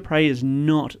 Birds of Prey is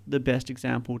not the best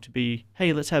example to be,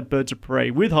 hey, let's have Birds of Prey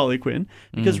with Harley Quinn,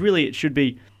 because really it should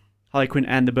be Harley Quinn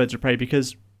and the Birds of Prey,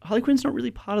 because Harley Quinn's not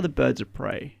really part of the Birds of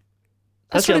Prey.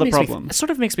 That's the other problem. It sort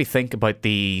of makes me think about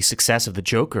the success of the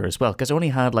Joker as well, because it only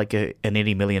had like an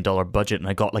 $80 million budget and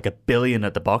I got like $1 billion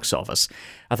at the box office.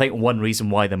 I think one reason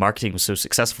why the marketing was so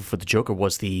successful for the Joker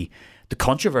was the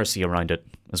controversy around it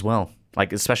as well,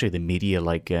 like especially the media,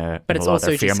 like But it's a lot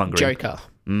also of their just fear-mongering. Joker.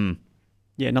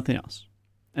 Yeah, nothing else.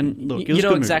 And look, it You was a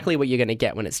know good exactly what you're going to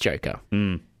get when it's Joker.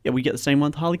 movie. Yeah, we get the same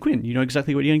one with Harley Quinn. You know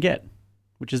exactly what you're going to get,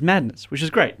 which is madness, which is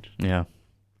great. Yeah.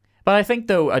 But I think,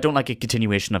 though, I don't like a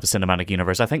continuation of a cinematic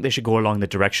universe. I think they should go along the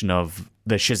direction of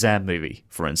the Shazam movie,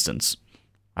 for instance.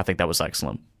 I think that was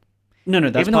excellent. No,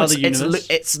 that's Even part though of the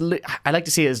universe. I like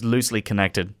to see it as loosely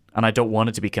connected, and I don't want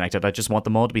it to be connected. I just want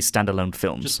them all to be standalone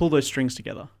films. Just pull those strings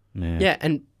together. Yeah,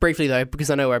 and briefly though, because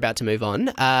I know we're about to move on,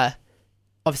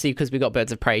 obviously because we got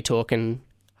Birds of Prey talk and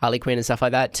Harley Quinn and stuff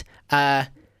like that, are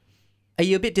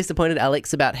you a bit disappointed,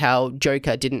 Alex, about how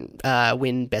Joker didn't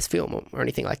win Best Film or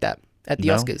anything like that at the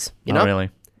Oscars? You know? Not really.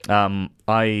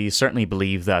 I certainly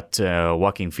believe that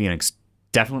Joaquin Phoenix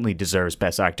definitely deserves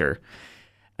Best Actor.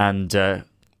 And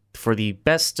for the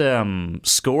best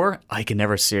score, I can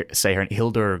never say her,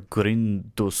 Hildur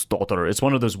Guðmundsdóttir. It's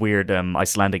one of those weird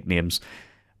Icelandic names.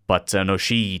 But no,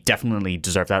 she definitely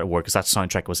deserved that award because that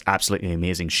soundtrack was absolutely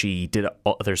amazing. She did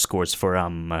other scores for,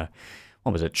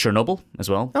 what was it, Chernobyl as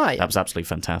well. Oh, yeah. That was absolutely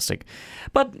fantastic.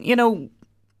 But, you know,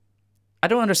 I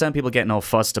don't understand people getting all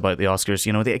fussed about the Oscars.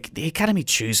 You know, the Academy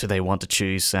choose who they want to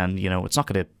choose, and, you know, it's not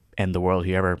going to end the world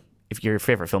if your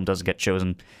favourite film doesn't get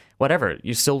chosen. Whatever,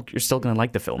 you're still going to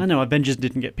like the film. I know, Avengers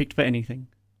didn't get picked for anything.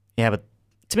 Yeah, but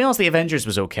to be honest, the Avengers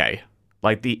was okay.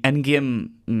 Like, the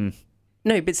Endgame...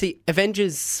 No, but see,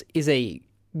 Avengers is a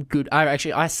good... I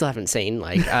still haven't seen,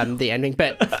 like, the ending,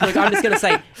 but look, I'm just going to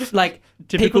say, like,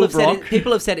 people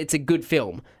have said it's a good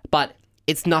film, but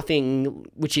it's nothing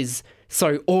which is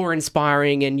so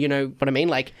awe-inspiring and, you know what I mean?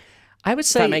 Like, I would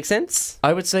say... Does that make sense?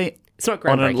 I would say... It's not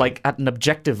groundbreaking. At an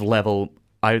objective level,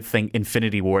 I would think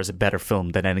Infinity War is a better film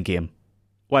than Endgame.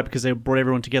 Why? Because they brought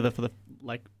everyone together for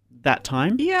that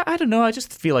time? Yeah, I don't know. I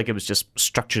just feel like it was just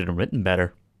structured and written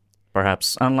better,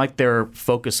 perhaps. Unlike their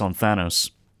focus on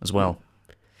Thanos as well.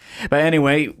 But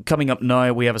anyway, coming up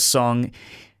now, we have a song,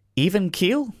 Even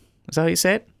Keel. Is that how you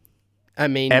say it? I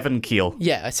mean... Evan Keel.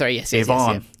 Yeah, sorry, yes.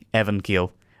 Yvonne Evan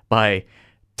Keel by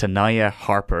Tanaya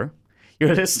Harper.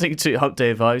 You're listening to Hump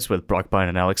Day Vibes with Brock, Byron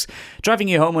and Alex, driving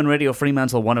you home on Radio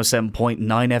Fremantle 107.9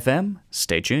 FM.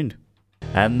 Stay tuned.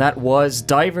 And that was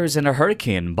Divers in a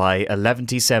Hurricane by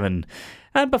 11T7.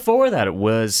 And before that, it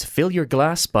was Fill Your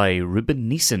Glass by Ruben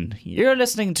Neeson. You're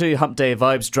listening to Hump Day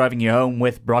Vibes, driving you home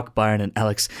with Brock, Byron and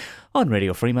Alex on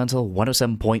Radio Fremantle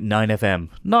 107.9 FM.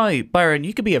 Now, Byron,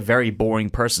 you could be a very boring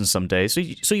person some days,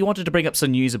 so you wanted to bring up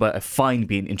some news about a fine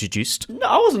being introduced. No,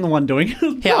 I wasn't the one doing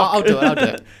it. Yeah, I'll do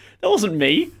it. That wasn't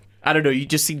me. I don't know, you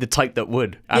just seem the type that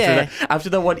would. After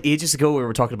that one ages ago we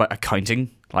were talking about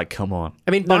accounting, like, come on.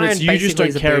 I mean, No, Byron you just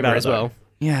don't care about it as well.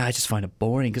 Yeah, I just find it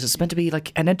boring because it's meant to be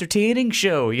like an entertaining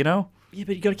show, you know? Yeah,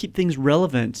 but you got to keep things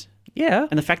relevant. Yeah.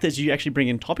 And the fact that you actually bring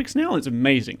in topics now is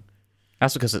amazing.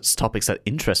 That's because it's topics that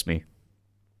interest me.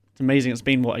 It's amazing. It's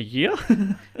been, what, a year?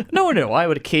 No, I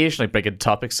would occasionally bring in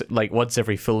topics like once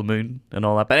every full moon and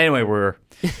all that. But anyway, we're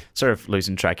sort of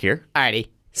losing track here. Alrighty.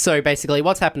 So basically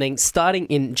what's happening, starting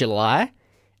in July,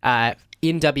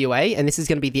 in WA, and this is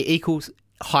going to be the equal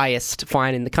highest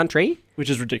fine in the country.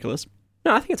 Which is ridiculous.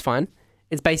 No, I think it's fine.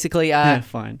 It's basically... Yeah,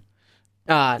 fine.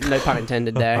 No pun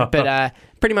intended there. But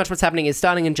pretty much what's happening is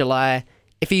starting in July,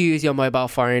 if you use your mobile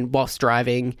phone whilst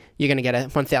driving, you're going to get a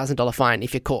 $1,000 fine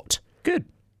if you're caught. Good.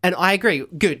 And I agree.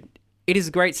 Good. It is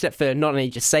a great step for not only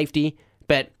just safety,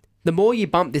 but the more you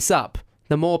bump this up,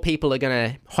 the more people are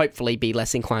going to hopefully be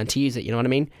less inclined to use it. You know what I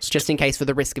mean? Just in case for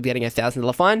the risk of getting a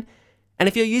 $1,000 fine. And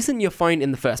if you're using your phone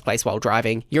in the first place while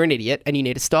driving, you're an idiot and you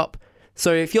need to stop.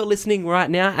 So if you're listening right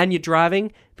now and you're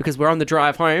driving, because we're on the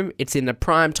drive home, it's in the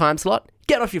prime time slot,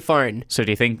 get off your phone. So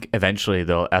do you think eventually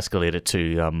they'll escalate it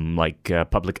to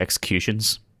public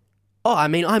executions? Oh, I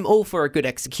mean, I'm all for a good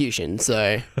execution,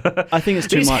 so... I think it's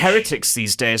too These much. heretics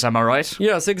these days, am I right?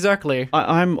 Yes, exactly.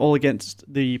 I'm all against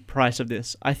the price of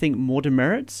this. I think more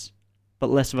demerits,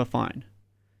 but less of a fine.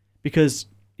 Because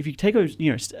if you take a,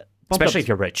 Especially if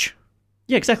you're rich.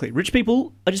 Yeah, exactly. Rich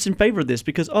people are just in favor of this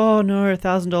because, oh no,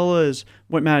 $1,000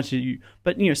 won't matter to you.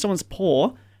 But, someone's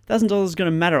poor, $1,000 is going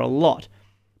to matter a lot.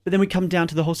 But then we come down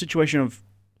to the whole situation of,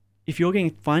 if you're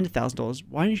getting fined $1,000,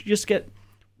 why don't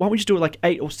we just do it like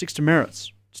 8 or 6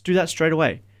 demerits? Just do that straight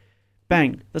away.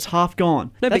 Bang, that's half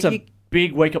gone. No, that's but a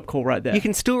big wake-up call right there. You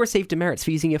can still receive demerits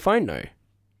for using your phone, though.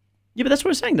 Yeah, but that's what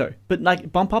I'm saying, though.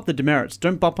 But, bump up the demerits.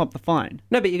 Don't bump up the fine.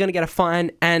 No, but you're going to get a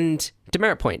fine and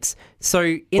demerit points.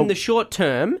 So, in the short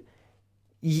term,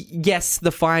 yes,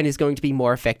 the fine is going to be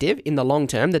more effective. In the long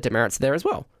term, the demerits are there as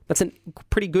well. That's a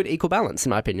pretty good equal balance, in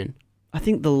my opinion. I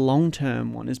think the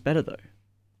long-term one is better, though.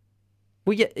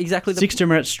 Well, yeah, exactly. 6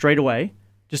 demerits straight away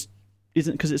just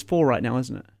isn't, because it's 4 right now,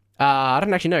 isn't it? I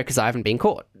don't actually know, because I haven't been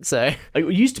caught, so...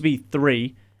 It used to be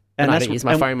 3... And I don't use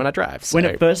my phone when I drive. So. When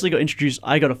it firstly got introduced,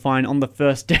 I got a fine on the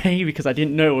first day because I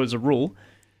didn't know it was a rule.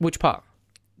 Which part?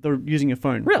 The using your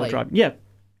phone while while driving. Yeah,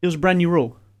 it was a brand new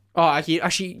rule. Oh,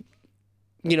 actually,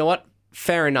 you know what?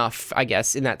 Fair enough, I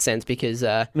guess, in that sense, because...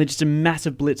 And they're just a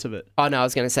massive blitz of it. Oh, no, I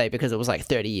was going to say, because it was like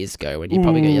 30 years ago when you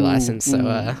probably got your license,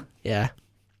 so, yeah.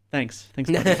 Thanks,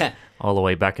 buddy. All the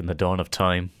way back in the dawn of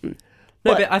time.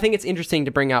 No, but I think it's interesting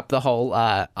to bring up the whole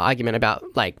argument about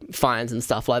like fines and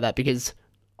stuff like that, because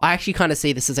I actually kind of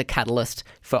see this as a catalyst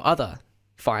for other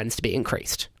fines to be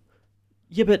increased.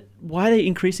 Yeah, but why are they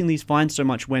increasing these fines so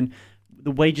much when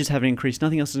the wages haven't increased?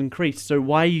 Nothing else has increased. So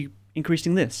why are you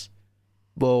increasing this?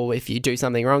 Well, if you do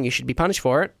something wrong, you should be punished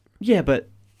for it. Yeah, but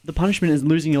the punishment is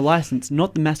losing your license,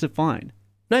 not the massive fine.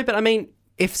 No, but I mean,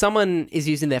 if someone is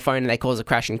using their phone and they cause a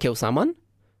crash and kill someone,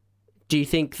 do you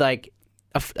think like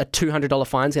a $200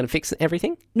 fine is going to fix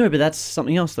everything? No, but that's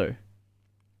something else, though.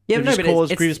 Yeah, They've no, just but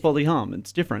caused grievous bodily harm.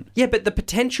 It's different. Yeah, but the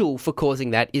potential for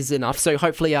causing that is enough. So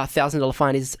hopefully a $1,000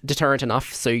 fine is deterrent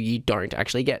enough so you don't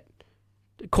actually get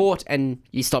caught and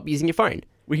you stop using your phone.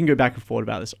 We can go back and forth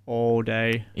about this all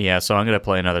day. Yeah, so I'm going to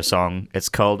play another song. It's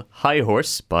called High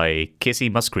Horse by Casey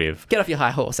Musgrave. Get off your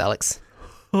high horse, Alex.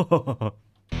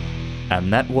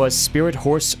 And that was Spirit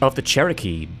Horse of the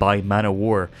Cherokee by Man O'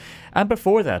 War. And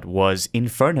before that was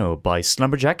Inferno by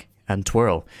Slumberjack and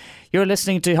Twirl. You're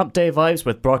listening to Hump Day Vibes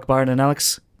with Brock, Byron and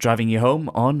Alex, driving you home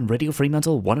on Radio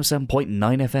Fremantle 107.9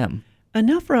 FM. And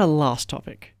now for our last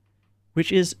topic,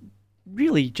 which is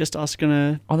really just us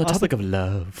gonna... On the topic of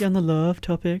love. Yeah, on the love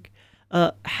topic.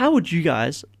 How would you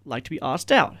guys like to be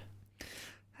asked out?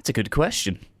 That's a good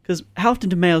question. Because how often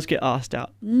do males get asked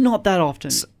out? Not that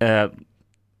often.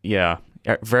 Yeah,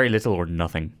 very little or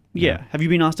nothing. Yeah. Have you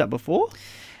been asked out before?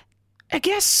 I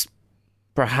guess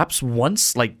perhaps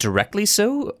once, like directly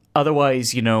so.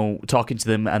 Otherwise, you know, talking to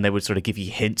them and they would sort of give you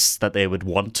hints that they would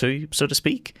want to, so to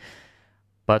speak.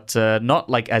 But not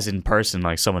like as in person,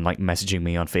 like someone like messaging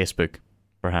me on Facebook,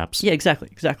 perhaps. Yeah,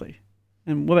 exactly.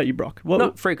 And what about you, Brock?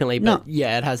 Not frequently, but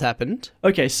yeah, it has happened.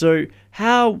 Okay, so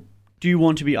how do you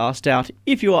want to be asked out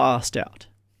if you are asked out?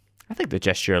 I think the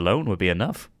gesture alone would be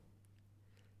enough.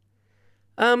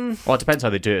 Well, it depends how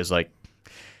they do it. It's like,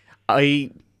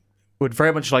 I would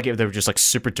very much like it if they were just like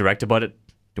super direct about it.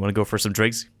 Do you want to go for some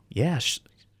drinks? Yeah,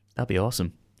 that'd be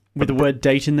awesome. With the word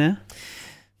date in there?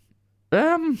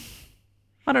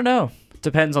 I don't know.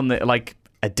 Depends on the, like,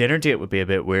 a dinner date would be a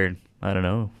bit weird. I don't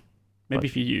know. Maybe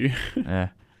for you. Yeah.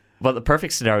 But the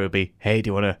perfect scenario would be, hey, do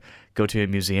you want to go to a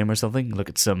museum or something? Look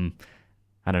at some,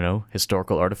 I don't know,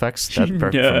 historical artifacts? That's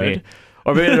perfect for me.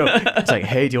 Or maybe, I don't know, it's like,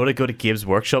 hey, do you want to go to Gabe's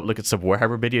workshop, look at some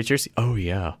Warhammer miniatures? Oh,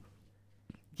 yeah.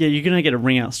 Yeah, you're going to get a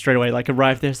ring out straight away. Like,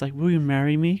 arrive there, it's like, will you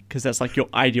marry me? Because that's like your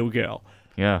ideal girl.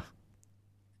 Yeah.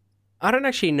 I don't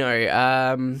actually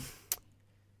know.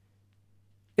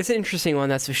 It's an interesting one,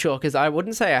 that's for sure, because I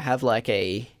wouldn't say I have like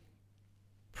a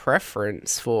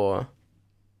preference for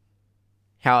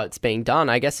how it's being done.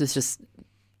 I guess it's just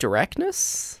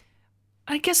directness.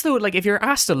 I guess, though, like, if you're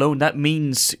asked alone, that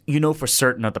means you know for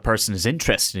certain that the person is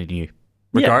interested in you,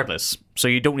 regardless. Yeah. So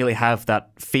you don't really have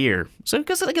that fear. So,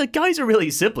 because, like, guys are really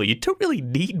simple. You don't really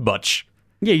need much.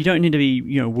 Yeah, you don't need to be,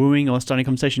 you know, wooing or starting a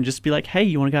conversation. Just be like, hey,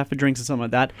 you want to go out for drinks or something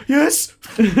like that? Yes!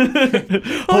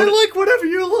 I like whatever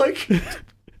you like.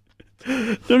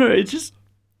 No, it's just,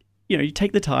 you know, you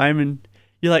take the time and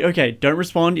you're like, okay, don't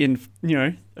respond in, you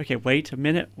know, okay, wait a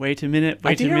minute,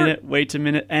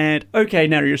 and okay,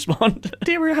 now you respond.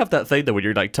 Do you ever have that thing, though, when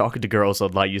you're, like, talking to girls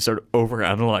online, you sort of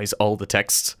overanalyze all the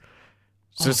texts?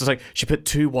 So it's just like, she put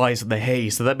 2 Y's in the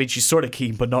hey, so that means she's sort of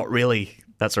keen, but not really.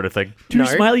 That sort of thing. 2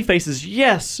 smiley faces,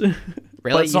 yes.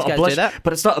 Really? You guys do that?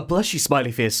 But it's not a blushy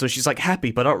smiley face, so she's like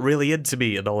happy, but not really into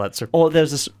me and all that sort of... Or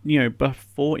there's this, you know,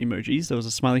 before emojis, there was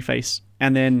a smiley face,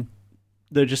 and then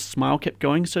the just smile kept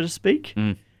going, so to speak.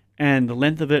 And the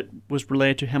length of it was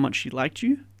related to how much she liked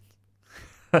you.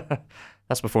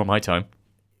 That's before my time.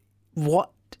 What?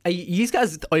 You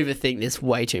guys overthink this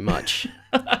way too much.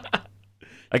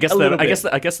 I guess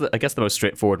the most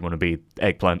straightforward one would be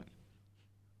eggplant.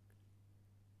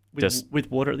 With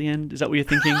water at the end? Is that what you're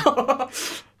thinking?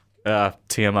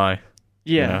 TMI. Yeah.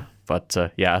 You know?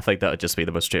 But yeah, I think that would just be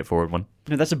the most straightforward one.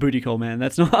 No, that's a booty call, man.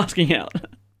 That's not asking out.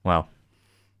 Wow.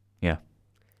 Yeah.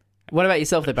 What about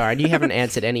yourself, though, Byron? You haven't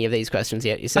answered any of these questions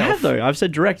yet yourself. I have, though. I've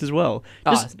said direct as well.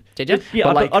 Did you? Yeah,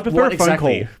 I'd prefer a phone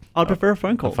call. I'd prefer a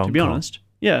phone call, to be honest.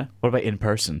 Yeah. What about in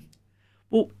person?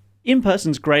 Well, in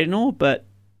person's great and all, but,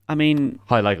 I mean,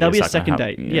 that'll be a second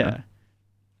date. Yeah.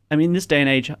 I mean, in this day and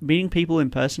age, meeting people in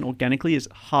person organically is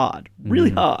hard. Really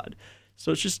hard.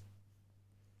 So it's just,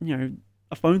 you know,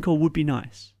 a phone call would be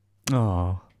nice.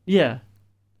 Oh. Yeah.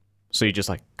 So you just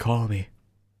like, call me.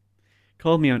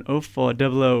 Call me on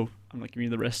 0400. I'm not giving you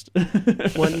the rest.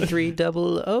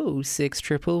 1300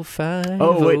 6555.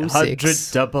 Oh, 800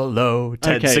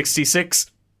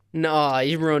 1066. No,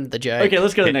 you ruined the joke. Okay,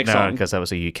 let's go to the next song. Because that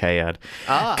was a UK ad.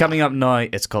 Coming up now,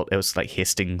 it was like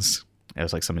Hastings. It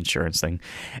was like some insurance thing.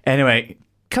 Anyway,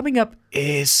 coming up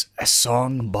is a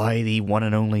song by the one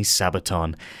and only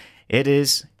Sabaton. It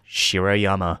is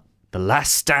Shirayama, The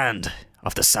Last Stand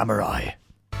of the Samurai.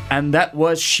 And that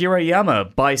was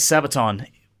Shirayama by Sabaton.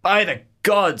 By the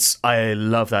gods, I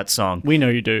love that song. We know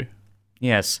you do.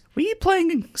 Yes. Were you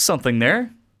playing something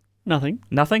there? Nothing.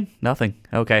 Nothing? Nothing.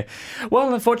 Okay.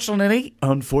 Well, unfortunately,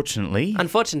 Unfortunate.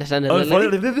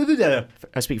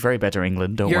 I speak very better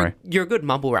England, don't worry. You're a good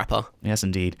mumble rapper. Yes,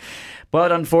 indeed.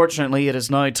 But unfortunately, it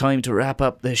is now time to wrap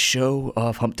up this show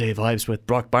of Hump Day Vibes with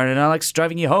Brock, Byron and Alex,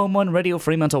 driving you home on Radio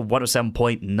Fremantle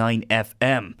 107.9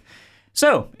 FM.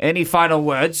 So, any final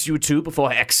words, you two,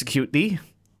 before I execute thee?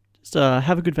 Just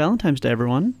have a good Valentine's Day,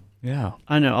 everyone. Yeah.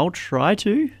 I know, I'll try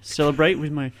to celebrate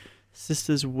with my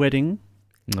sister's wedding.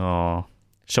 Aw.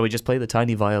 Shall we just play the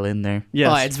tiny violin there?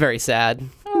 Yes. Oh, it's very sad.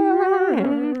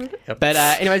 But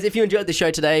anyways, if you enjoyed the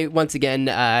show today, once again,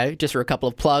 just for a couple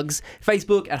of plugs,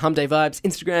 Facebook at Hump Day Vibes,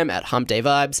 Instagram at Hump Day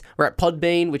Vibes, we're at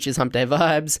Podbean, which is Hump Day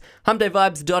Vibes,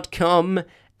 humpdayvibes.com,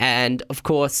 and of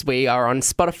course we are on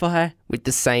Spotify with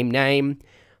the same name.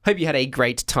 Hope you had a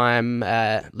great time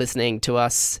listening to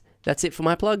us. That's it for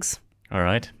my plugs. All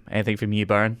right. Anything from you,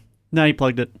 Byron? No, you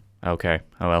plugged it. Okay.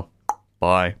 Oh well.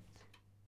 Bye.